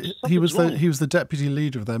was the deputy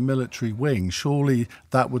leader of their military wing. Surely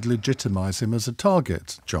that would legitimise him as a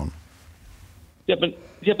target, John. Yeah,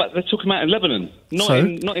 but they're talking about in Lebanon,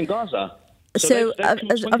 not in Gaza. So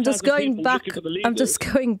I'm just going back. I'm just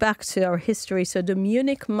going back to our history. So the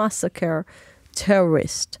Munich massacre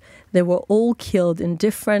terrorists, they were all killed in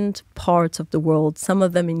different parts of the world, some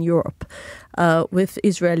of them in Europe, with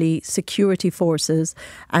Israeli security forces.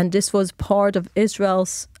 And this was part of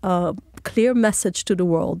Israel's clear message to the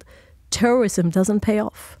world. Terrorism doesn't pay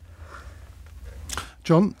off.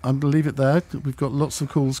 John, I'm going to leave it there. We've got lots of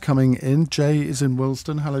calls coming in. Jay is in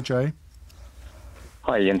Willesden. Hello, Jay.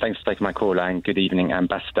 Hi, Ian. Thanks for taking my call, and good evening,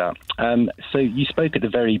 Ambassador. So you spoke at the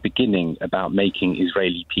very beginning about making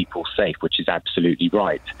Israeli people safe, which is absolutely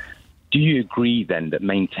right. Do you agree, then, that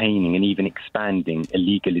maintaining and even expanding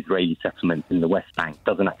illegal Israeli settlements in the West Bank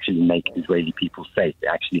doesn't actually make Israeli people safe? It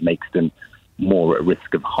actually makes them more at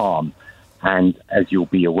risk of harm. And as you'll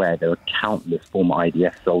be aware, there are countless former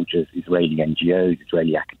IDF soldiers, Israeli NGOs,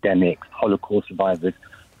 Israeli academics, Holocaust survivors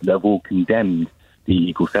that have all condemned the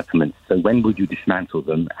illegal settlements. So when will you dismantle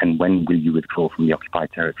them, and when will you withdraw from the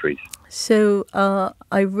occupied territories? So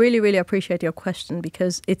I really, really appreciate your question,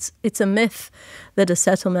 because it's a myth that the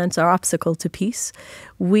settlements are obstacle to peace.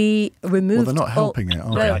 We removed. Well, they're not helping it,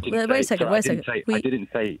 are they? Wait a second.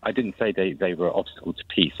 I didn't say they were an obstacle to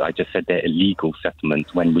peace. I just said they're illegal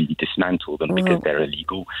settlements. When will you dismantle them because they're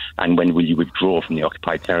illegal, and when will you withdraw from the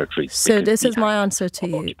occupied territories? So this is my answer to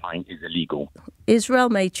you. Occupying is illegal. Israel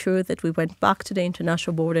made sure that we went back to the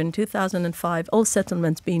international border in 2005, all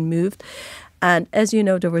settlements being moved. And as you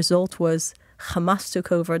know, the result was Hamas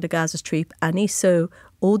took over the Gaza Strip, and so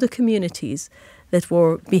all the communities that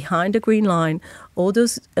were behind the Green Line, all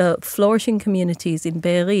those flourishing communities in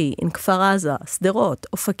Be'eri, in Kfar Aza, Sderot,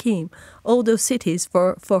 Ofakim, all those cities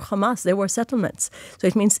for Hamas, they were settlements. So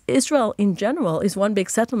it means Israel in general is one big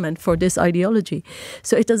settlement for this ideology.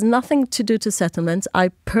 So it has nothing to do to settlements. I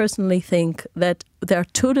personally think that they're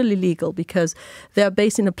totally legal because they're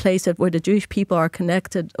based in a place where the Jewish people are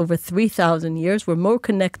connected over 3,000 years. We're more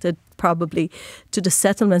connected probably to the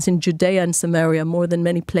settlements in Judea and Samaria more than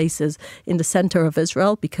many places in the center of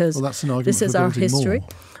Israel, because this is our history. More.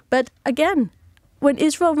 But again, when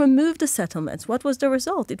Israel removed the settlements, what was the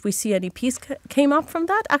result? Did we see any peace came up from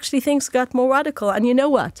that? Actually, things got more radical. And you know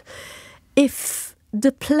what? If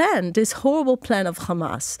the plan, this horrible plan of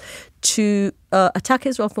Hamas to attack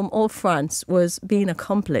Israel from all fronts was being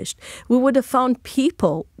accomplished, we would have found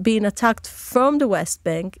people being attacked from the West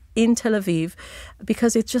Bank in Tel Aviv,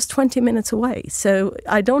 because it's just 20 minutes away. So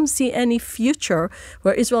I don't see any future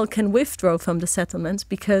where Israel can withdraw from the settlements,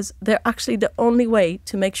 because they're actually the only way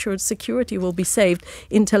to make sure security will be saved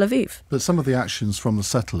in Tel Aviv. But some of the actions from the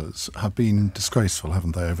settlers have been disgraceful,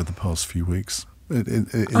 haven't they, over the past few weeks?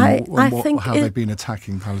 How they've been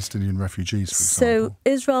attacking Palestinian refugees, for example. So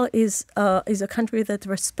Israel is a country that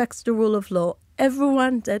respects the rule of law.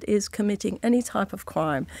 Everyone that is committing any type of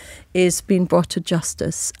crime is being brought to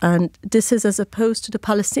justice. And this is as opposed to the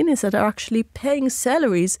Palestinians that are actually paying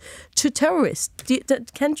salaries to terrorists.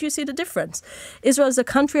 Can't you see the difference? Israel is a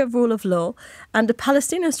country of rule of law, and the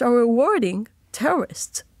Palestinians are rewarding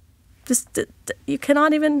terrorists. You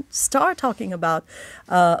cannot even start talking about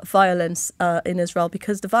violence in Israel,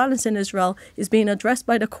 because the violence in Israel is being addressed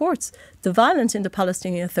by the courts. The violence in the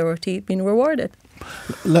Palestinian Authority being rewarded.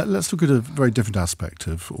 Let's look at a very different aspect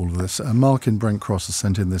of all of this. Mark in Brent Cross has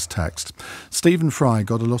sent in this text. Stephen Fry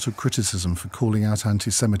got a lot of criticism for calling out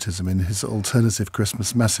anti-Semitism in his alternative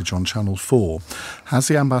Christmas message on Channel 4. Has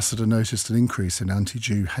the ambassador noticed an increase in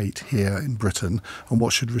anti-Jew hate here in Britain, and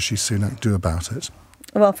what should Rishi Sunak do about it?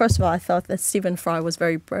 Well, first of all, I thought that Stephen Fry was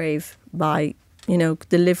very brave by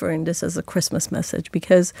delivering this as a Christmas message,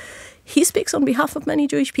 because he speaks on behalf of many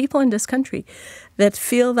Jewish people in this country that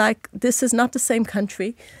feel like this is not the same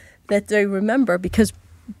country that they remember, because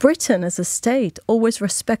Britain as a state always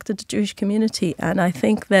respected the Jewish community. And I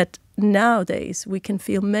think that nowadays we can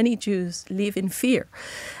feel many Jews live in fear.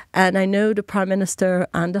 And I know the Prime Minister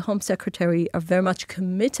and the Home Secretary are very much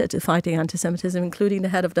committed to fighting anti-Semitism, including the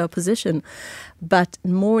head of the opposition. But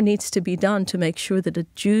more needs to be done to make sure that the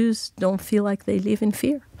Jews don't feel like they live in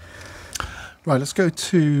fear. Right, let's go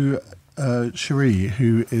to Cherie,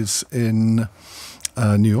 who is in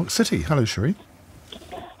New York City. Hello, Cherie.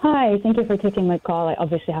 Hi, thank you for taking my call. I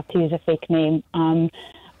obviously have to use a fake name.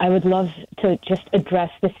 I would love to just address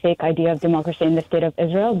this fake idea of democracy in the state of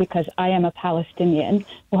Israel, because I am a Palestinian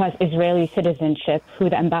who has Israeli citizenship, who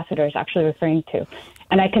the ambassador is actually referring to.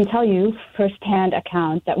 And I can tell you firsthand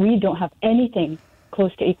account that we don't have anything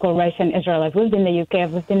close to equal rights in Israel. I've lived in the UK,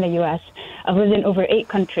 I've lived in the US, I've lived in over 8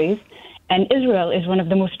 countries. And Israel is one of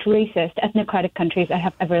the most racist, ethnocratic countries I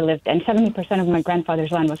have ever lived in. 70% of my grandfather's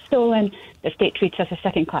land was stolen. The state treats us as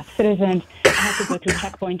second-class citizens. I had to go through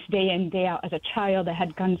checkpoints day in, day out as a child. I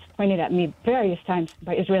had guns pointed at me various times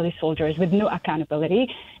by Israeli soldiers with no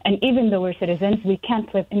accountability. And even though we're citizens, we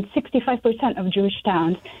can't live in 65% of Jewish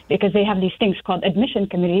towns because they have these things called admission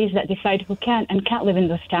committees that decide who can and can't live in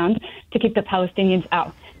those towns to keep the Palestinians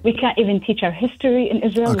out. We can't even teach our history in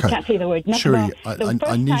Israel. Okay. We can't say the word Nakba. Cherie,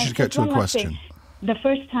 I need you to get to a question. The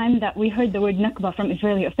first time that we heard the word Nakba from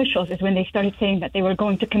Israeli officials is when they started saying that they were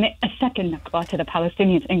going to commit a second Nakba to the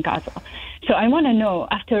Palestinians in Gaza. So I want to know,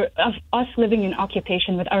 after us living in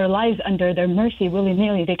occupation with our lives under their mercy,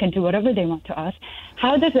 willy-nilly, they can do whatever they want to us,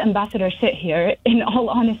 how does the ambassador sit here, in all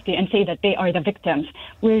honesty, and say that they are the victims?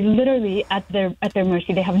 We're literally at their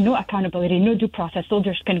mercy. They have no accountability, no due process.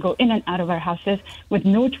 Soldiers can go in and out of our houses with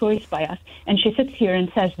no choice by us. And she sits here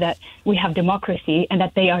and says that we have democracy and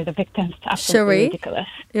that they are the victims. It's absolutely ridiculous.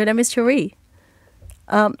 Your name is Cherie.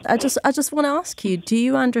 I just want to ask you, do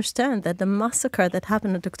you understand that the massacre that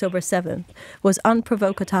happened on October 7th was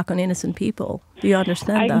unprovoked attack on innocent people? Do you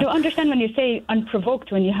understand that? I don't understand when you say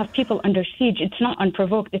unprovoked, when you have people under siege. It's not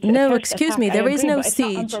unprovoked. It's no, excuse me, there is no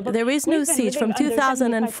siege. There is no siege. From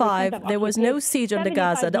 2005, there was no siege on the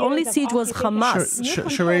Gaza. The only siege was Hamas.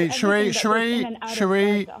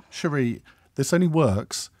 Cherie, this only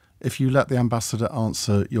works if you let the ambassador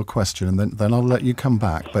answer your question, and then I'll let you come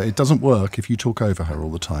back. But it doesn't work if you talk over her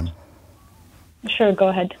all the time. Sure, go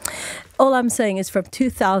ahead. All I'm saying is from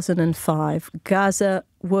 2005, Gaza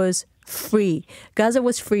was free. Gaza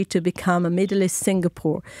was free to become a Middle East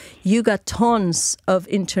Singapore. You got tons of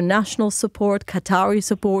international support, Qatari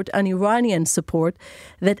support, and Iranian support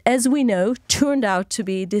that, as we know, turned out to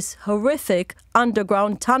be this horrific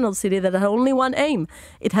underground tunnel city that had only one aim.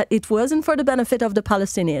 It wasn't for the benefit of the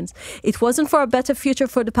Palestinians. It wasn't for a better future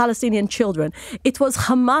for the Palestinian children. It was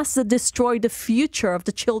Hamas that destroyed the future of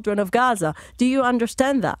the children of Gaza. Do you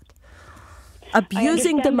understand that?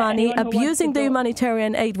 Abusing the money, abusing the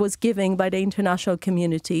humanitarian aid was given by the international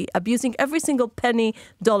community, abusing every single penny,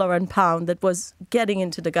 dollar and pound that was getting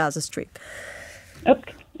into the Gaza Strip.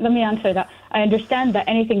 Okay, let me answer that. I understand that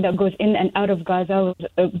anything that goes in and out of Gaza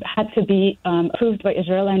had to be approved by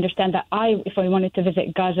Israel. I understand that if I wanted to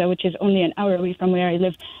visit Gaza, which is only an hour away from where I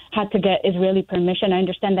live, had to get Israeli permission. I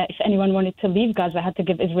understand that if anyone wanted to leave Gaza, had to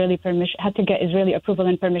give Israeli permission, had to get Israeli approval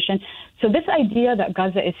and permission. So this idea that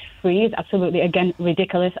Gaza is free is absolutely, again,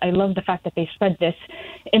 ridiculous. I love the fact that they spread this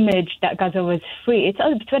image that Gaza was free.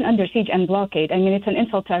 It's been under siege and blockade. I mean, it's an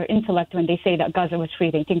insult to our intellect when they say that Gaza was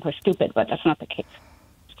free. They think we're stupid, but that's not the case.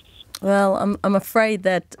 Well, I'm afraid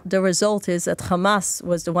that the result is that Hamas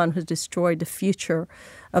was the one who destroyed the future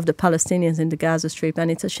of the Palestinians in the Gaza Strip. And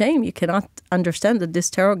it's a shame. You cannot understand that this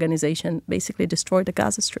terror organization basically destroyed the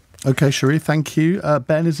Gaza Strip. OK, Cherie, thank you.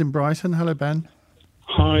 Ben is in Brighton. Hello, Ben.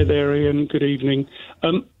 Hi there, Ian. Good evening.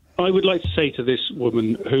 I would like to say to this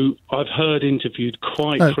woman, who I've heard interviewed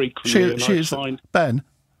quite frequently... Ben,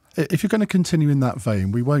 if you're going to continue in that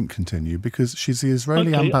vein, we won't continue, because she's the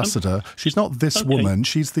Israeli ambassador. She's not this woman,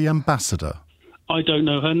 she's the ambassador. I don't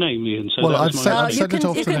know her name, Ian. So well, I've said it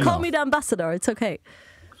off. You can call me the ambassador, it's okay.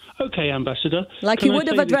 Okay, ambassador. Like you would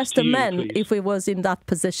have addressed the men if we was in that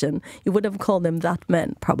position. You would have called them that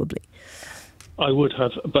men, probably. I would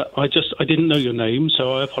have, but I didn't know your name,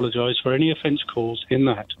 so I apologise for any offence caused in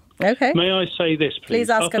that. Okay. May I say this, please? Please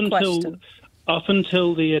ask a question. Up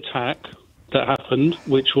until the attack that happened,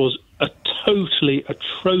 which was a totally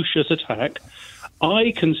atrocious attack,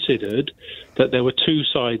 I considered that there were two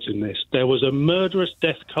sides in this. There was a murderous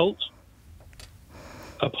death cult,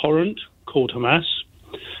 abhorrent, called Hamas,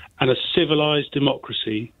 and a civilized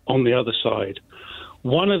democracy on the other side.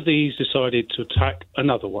 One of these decided to attack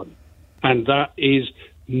another one, and that is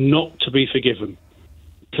not to be forgiven.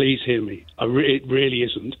 Please hear me. It really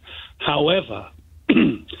isn't. However,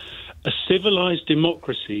 a civilized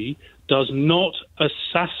democracy does not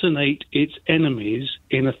assassinate its enemies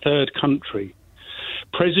in a third country.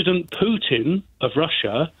 President Putin of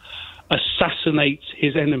Russia assassinates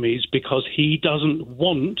his enemies because he doesn't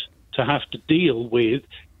want to have to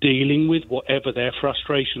dealing with whatever their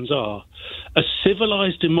frustrations are. A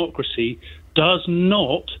civilized democracy does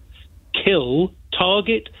not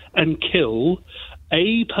target and kill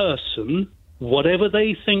a person, whatever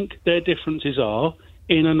they think their differences are,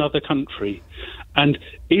 in another country. And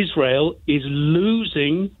Israel is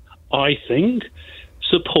losing, I think,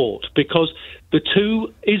 support because the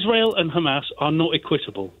two, Israel and Hamas, are not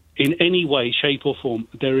equitable in any way, shape or form.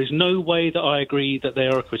 There is no way that I agree that they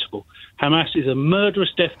are equitable. Hamas is a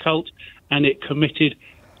murderous death cult, and it committed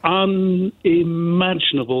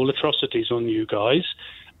unimaginable atrocities on you guys,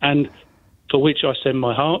 and for which I send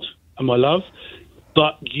my heart and my love.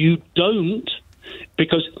 But you don't,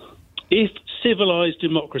 because if civilized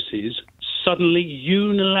democracies suddenly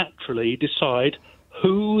unilaterally decide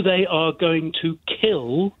who they are going to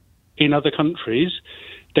kill in other countries,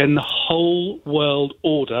 then the whole world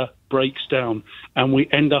order breaks down and we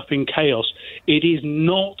end up in chaos. It is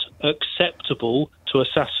not acceptable to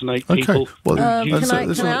assassinate people. Well, can I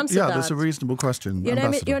answer that? That's a reasonable question.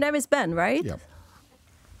 Your name is Ben, right? Yeah.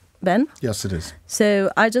 Ben? Yes, it is.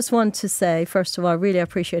 So I just want to say, first of all, I really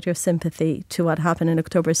appreciate your sympathy to what happened on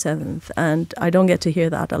October 7th. And I don't get to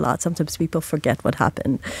hear that a lot. Sometimes people forget what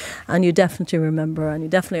happened. And you definitely remember, and you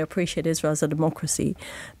definitely appreciate Israel as a democracy.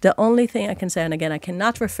 The only thing I can say, and again, I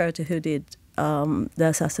cannot refer to who did the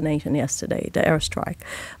assassination yesterday, the airstrike.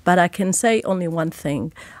 But I can say only one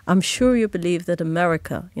thing. I'm sure you believe that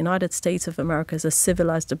America, United States of America, is a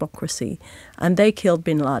civilized democracy. And they killed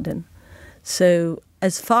bin Laden. So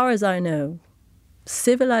as far as I know,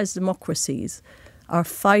 civilized democracies are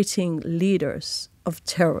fighting leaders of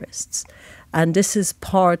terrorists. And this is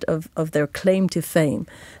part of their claim to fame,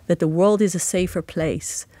 that the world is a safer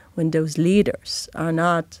place when those leaders are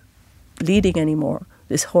not leading anymore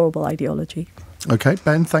this horrible ideology. Okay,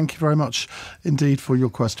 Ben, thank you very much indeed for your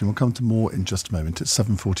question. We'll come to more in just a moment. It's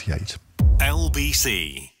 7:48.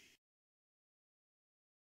 LBC.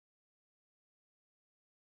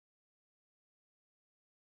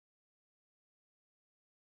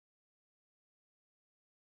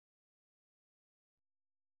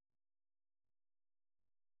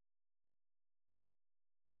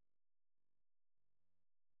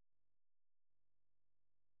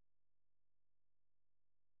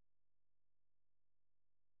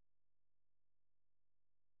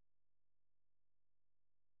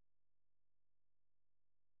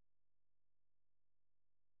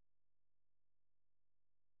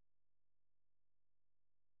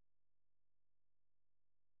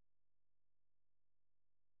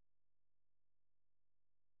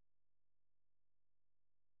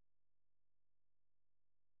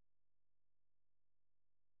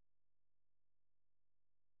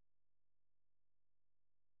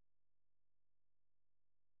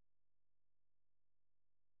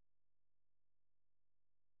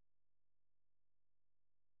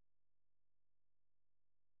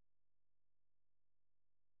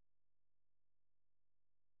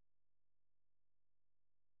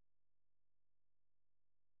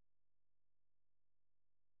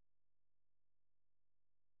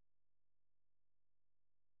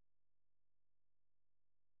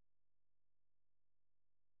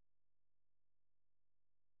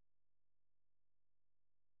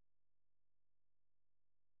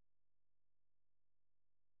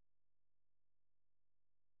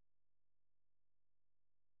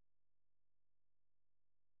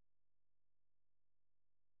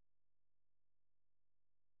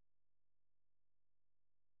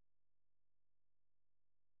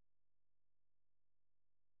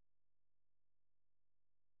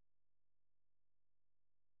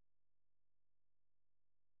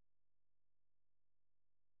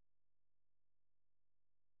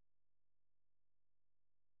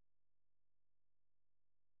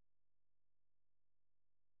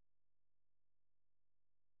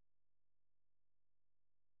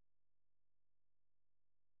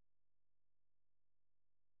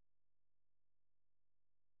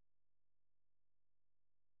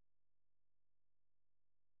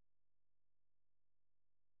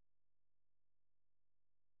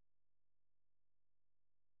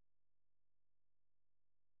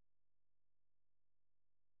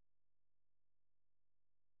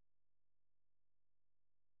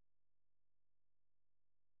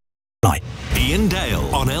 Iain Dale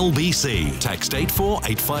on LBC. Text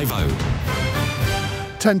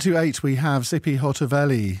 84850. 10 to 8, we have Tzipi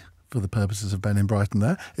Hotovely, for the purposes of Ben in Brighton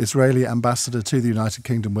there, Israeli ambassador to the United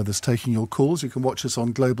Kingdom, with us taking your calls. You can watch us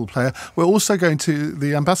on Global Player. We're also going to,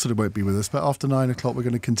 the ambassador won't be with us, but after 9 o'clock we're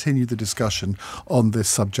going to continue the discussion on this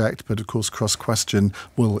subject. But of course, Cross Question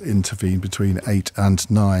will intervene between 8 and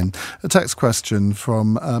 9. A text question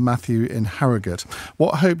from Matthew in Harrogate.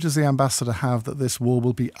 What hope does the ambassador have that this war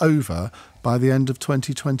will be over by the end of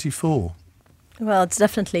 2024? Well, it's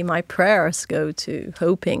definitely my prayers go to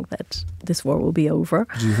hoping that this war will be over.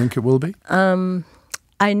 Do you think it will be?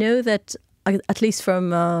 I know that, at least from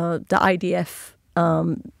the IDF,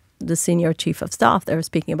 the senior chief of staff, they're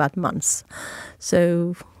speaking about months.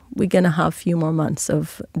 So we're going to have a few more months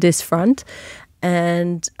of this front.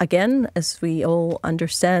 And again, as we all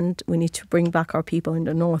understand, we need to bring back our people in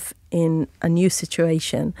the north in a new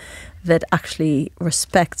situation that actually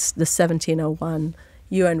respects the 1701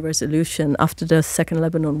 UN resolution after the Second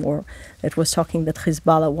Lebanon War that was talking that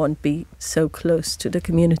Hezbollah won't be so close to the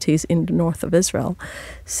communities in the north of Israel.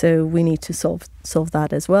 So we need to solve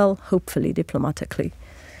that as well, hopefully diplomatically.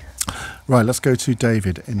 Right, let's go to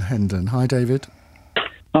David in Hendon. Hi, David.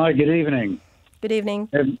 Hi, good evening. Good evening.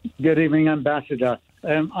 Good evening, Ambassador.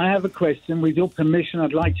 I have a question. With your permission,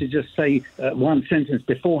 I'd like to just say one sentence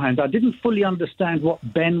beforehand. I didn't fully understand what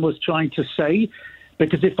Ben was trying to say,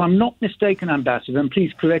 because if I'm not mistaken, Ambassador, and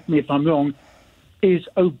please correct me if I'm wrong, is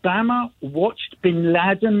Obama watched bin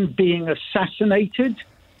Laden being assassinated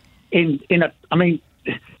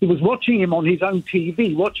he was watching him on his own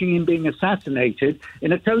TV, watching him being assassinated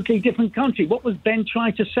in a totally different country. What was Ben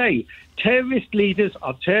trying to say? Terrorist leaders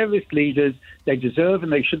are terrorist leaders. They deserve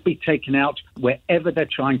and they should be taken out wherever they're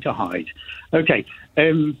trying to hide. Okay,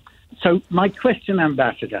 so my question,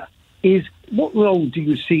 Ambassador, is what role do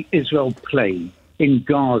you see Israel playing in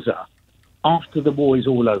Gaza after the war is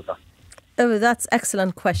all over? Oh, that's an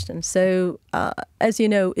excellent question. So, as you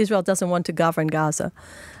know, Israel doesn't want to govern Gaza.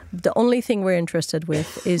 The only thing we're interested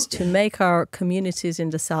with is to make our communities in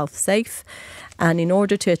the south safe. And in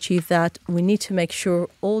order to achieve that, we need to make sure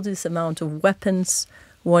all this amount of weapons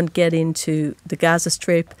won't get into the Gaza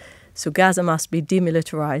Strip. So Gaza must be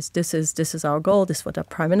demilitarized. This is our goal. This is what our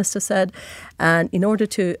Prime Minister said. And in order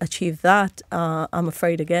to achieve that, I'm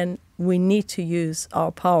afraid, again, we need to use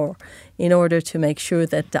our power in order to make sure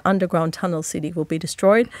that the underground tunnel city will be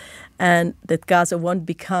destroyed and that Gaza won't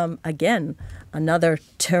become, again, another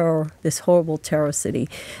terror, this horrible terror city.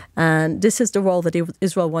 And this is the role that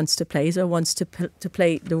Israel wants to play. Israel wants to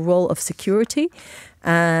play the role of security,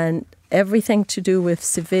 and everything to do with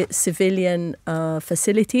civilian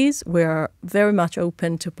facilities. We are very much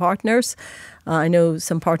open to partners. I know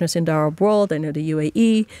some partners in the Arab world. I know the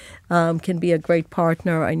UAE can be a great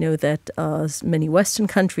partner. I know that many Western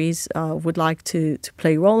countries would like to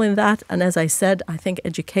play a role in that. And as I said, I think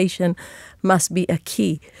education must be a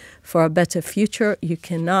key for a better future. You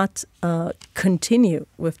cannot continue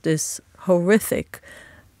with this horrific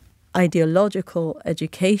ideological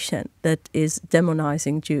education that is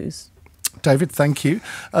demonizing Jews. David, thank you.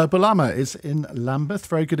 Bulama is in Lambeth.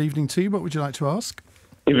 Very good evening to you. What would you like to ask?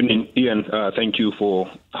 Evening, Ian. Thank you for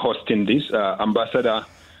hosting this. Ambassador,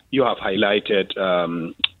 you have highlighted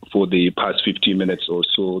for the past 50 minutes or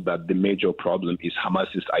so that the major problem is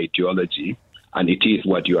Hamas's ideology, and it is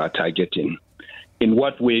what you are targeting. In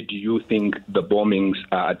what way do you think the bombings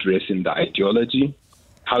are addressing the ideology?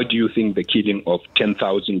 How do you think the killing of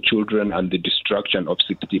 10,000 children and the destruction of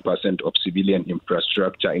 60% of civilian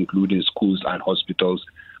infrastructure, including schools and hospitals,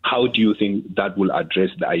 how do you think that will address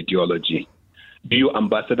the ideology? Do you,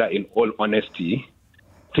 Ambassador, in all honesty,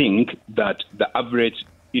 think that the average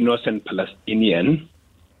innocent Palestinian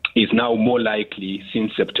is now more likely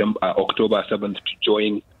since October 7th to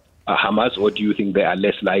join Hamas, or do you think they are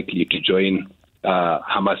less likely to join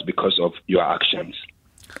Hamas because of your actions?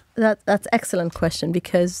 That's an excellent question,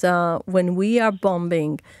 because when we are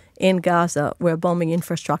bombing in Gaza, we're bombing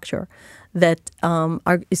infrastructure that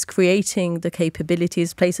is creating the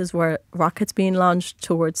capabilities, places where rockets being launched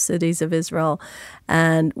towards cities of Israel,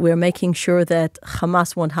 and we're making sure that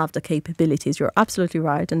Hamas won't have the capabilities. You're absolutely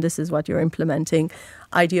right, and this is what you're implementing.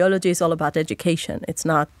 Ideology is all about education. It's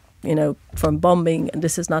not, from bombing, and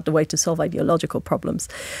this is not the way to solve ideological problems.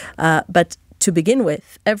 But to begin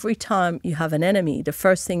with, every time you have an enemy, the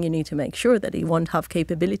first thing you need to make sure that he won't have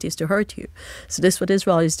capabilities to hurt you. So this is what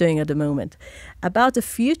Israel is doing at the moment. About the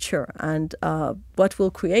future and what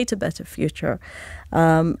will create a better future,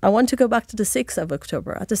 I want to go back to the 6th of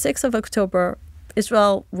October. At the 6th of October,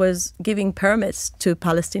 Israel was giving permits to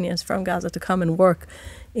Palestinians from Gaza to come and work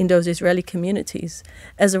in those Israeli communities.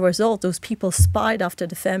 As a result, those people spied after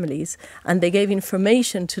the families, and they gave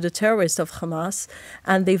information to the terrorists of Hamas,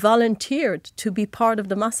 and they volunteered to be part of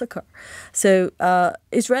the massacre. So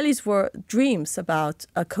Israelis' dreams about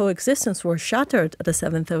a coexistence were shattered at the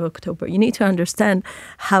 7th of October. You need to understand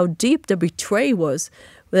how deep the betray was,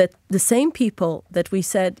 that the same people that we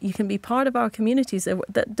said, you can be part of our communities,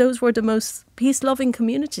 that those were the most peace-loving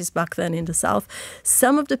communities back then in the south.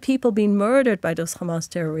 Some of the people being murdered by those Hamas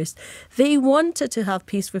terrorists, they wanted to have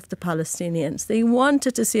peace with the Palestinians. They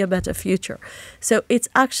wanted to see a better future. So it's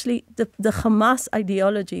actually the Hamas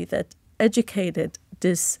ideology that educated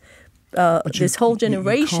this whole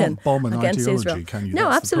generation against Israel. No,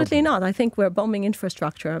 absolutely not. I think we're bombing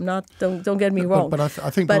infrastructure. I'm not. Don't get me wrong. But I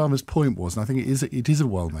think Bilama's point was, and I think it is a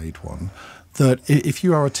well-made one, that if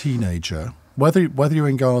you are a teenager, whether you're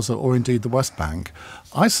in Gaza or indeed the West Bank,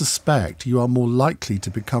 I suspect you are more likely to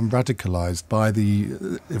become radicalised by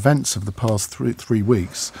the events of the past 3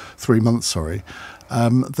 months,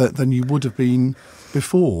 than you would have been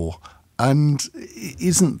before. And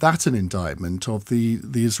isn't that an indictment of the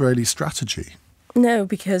Israeli strategy? No,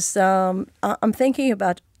 because I'm thinking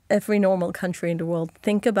about every normal country in the world.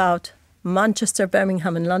 Think about Manchester,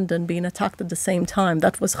 Birmingham and London being attacked at the same time.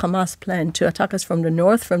 That was Hamas' plan, to attack us from the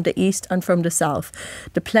north, from the east and from the south.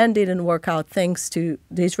 The plan didn't work out thanks to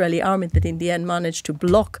the Israeli army that in the end managed to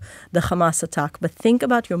block the Hamas attack. But think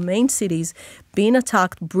about your main cities being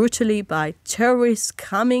attacked brutally by terrorists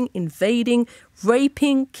coming, invading,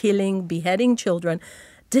 raping, killing, beheading children.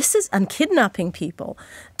 And kidnapping people.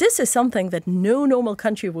 This is something that no normal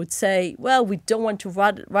country would say, well, we don't want to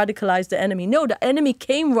radicalize the enemy. No, the enemy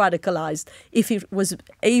came radicalized if it was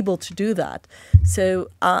able to do that. So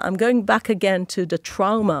I'm going back again to the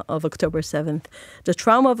trauma of October 7th. The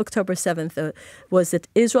trauma of October 7th was that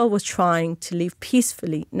Israel was trying to live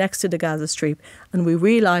peacefully next to the Gaza Strip. And we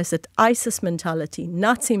realized that ISIS mentality,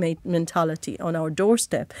 Nazi mentality on our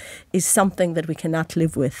doorstep is something that we cannot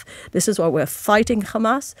live with. This is why we're fighting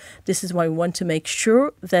Hamas. This is why we want to make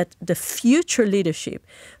sure that the future leadership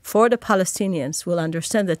for the Palestinians will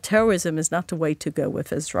understand that terrorism is not the way to go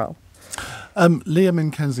with Israel. Liam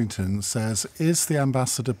in Kensington says, is the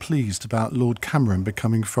ambassador pleased about Lord Cameron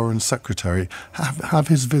becoming Foreign Secretary? Have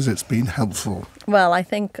his visits been helpful? Well, I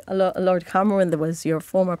think Lord Cameron, that was your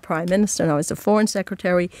former Prime Minister, now is the Foreign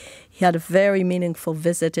Secretary. He had a very meaningful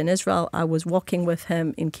visit in Israel. I was walking with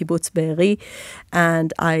him in Kibbutz Be'eri,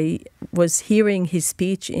 and I was hearing his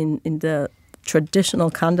speech in the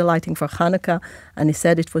traditional candlelighting for Hanukkah, and he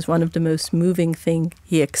said it was one of the most moving things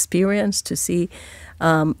he experienced, to see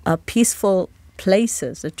peaceful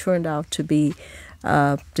places that turned out to be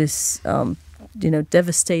this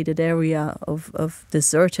devastated area of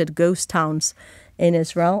deserted ghost towns in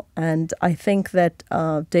Israel. And I think that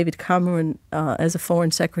David Cameron, as a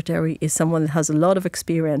foreign secretary, is someone that has a lot of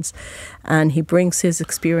experience, and he brings his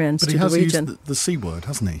experience to the region. But he has used the C word,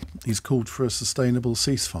 hasn't he? He's called for a sustainable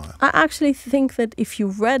ceasefire. I actually think that if you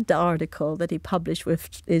read the article that he published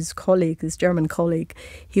with his colleague, his German colleague,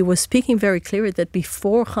 he was speaking very clearly that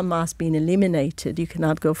before Hamas being eliminated, you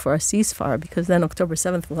cannot go for a ceasefire, because then October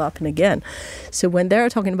 7th will happen again. So when they're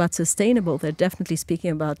talking about sustainable, they're definitely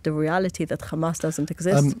speaking about the reality that Hamas doesn't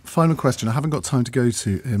exist. Final question. I haven't got time to go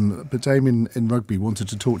to him, but Damien in Rugby wanted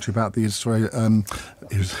to talk to you about the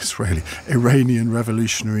Iranian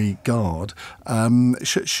Revolutionary Guard.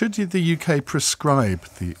 Should the UK prescribe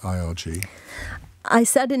the IRG? I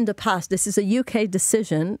said in the past, this is a UK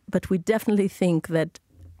decision, but we definitely think that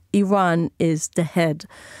Iran is the head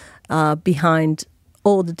behind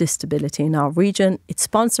all the instability in our region. It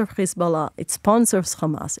sponsors Hezbollah, it sponsors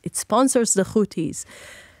Hamas, it sponsors the Houthis.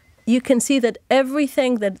 You can see that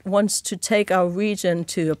everything that wants to take our region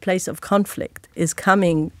to a place of conflict is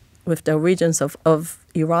coming with the regions of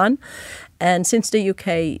Iran. And since the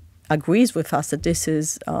UK agrees with us that this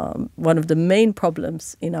is one of the main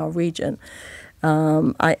problems in our region,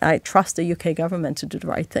 I trust the UK government to do the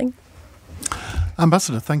right thing.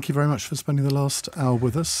 Ambassador, thank you very much for spending the last hour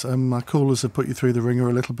with us. My callers have put you through the ringer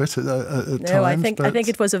a little bit at times. I think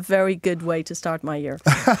it was a very good way to start my year.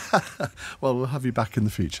 Well, we'll have you back in the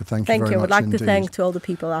future. Thank you very much. I would like indeed. to thank to all the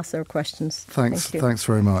people who asked their questions. Thanks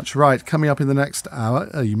very much. Right, coming up in the next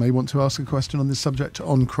hour, you may want to ask a question on this subject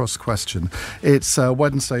on Cross Question. It's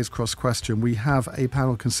Wednesday's Cross Question. We have a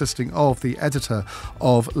panel consisting of the editor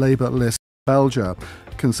of Labour List, Belger,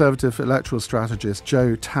 Conservative electoral strategist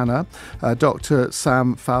Joe Tanner, Dr.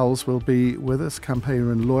 Sam Fowles will be with us,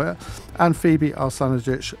 campaigner and lawyer, and Phoebe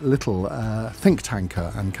Arsanowicz-Little, think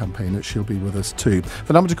tanker and campaigner. She'll be with us too.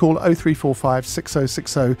 The number to call 0345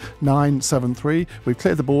 6060 973. We've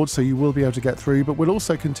cleared the board, so you will be able to get through, but we'll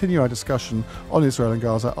also continue our discussion on Israel and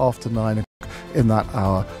Gaza after 9 o'clock in that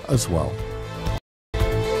hour as well.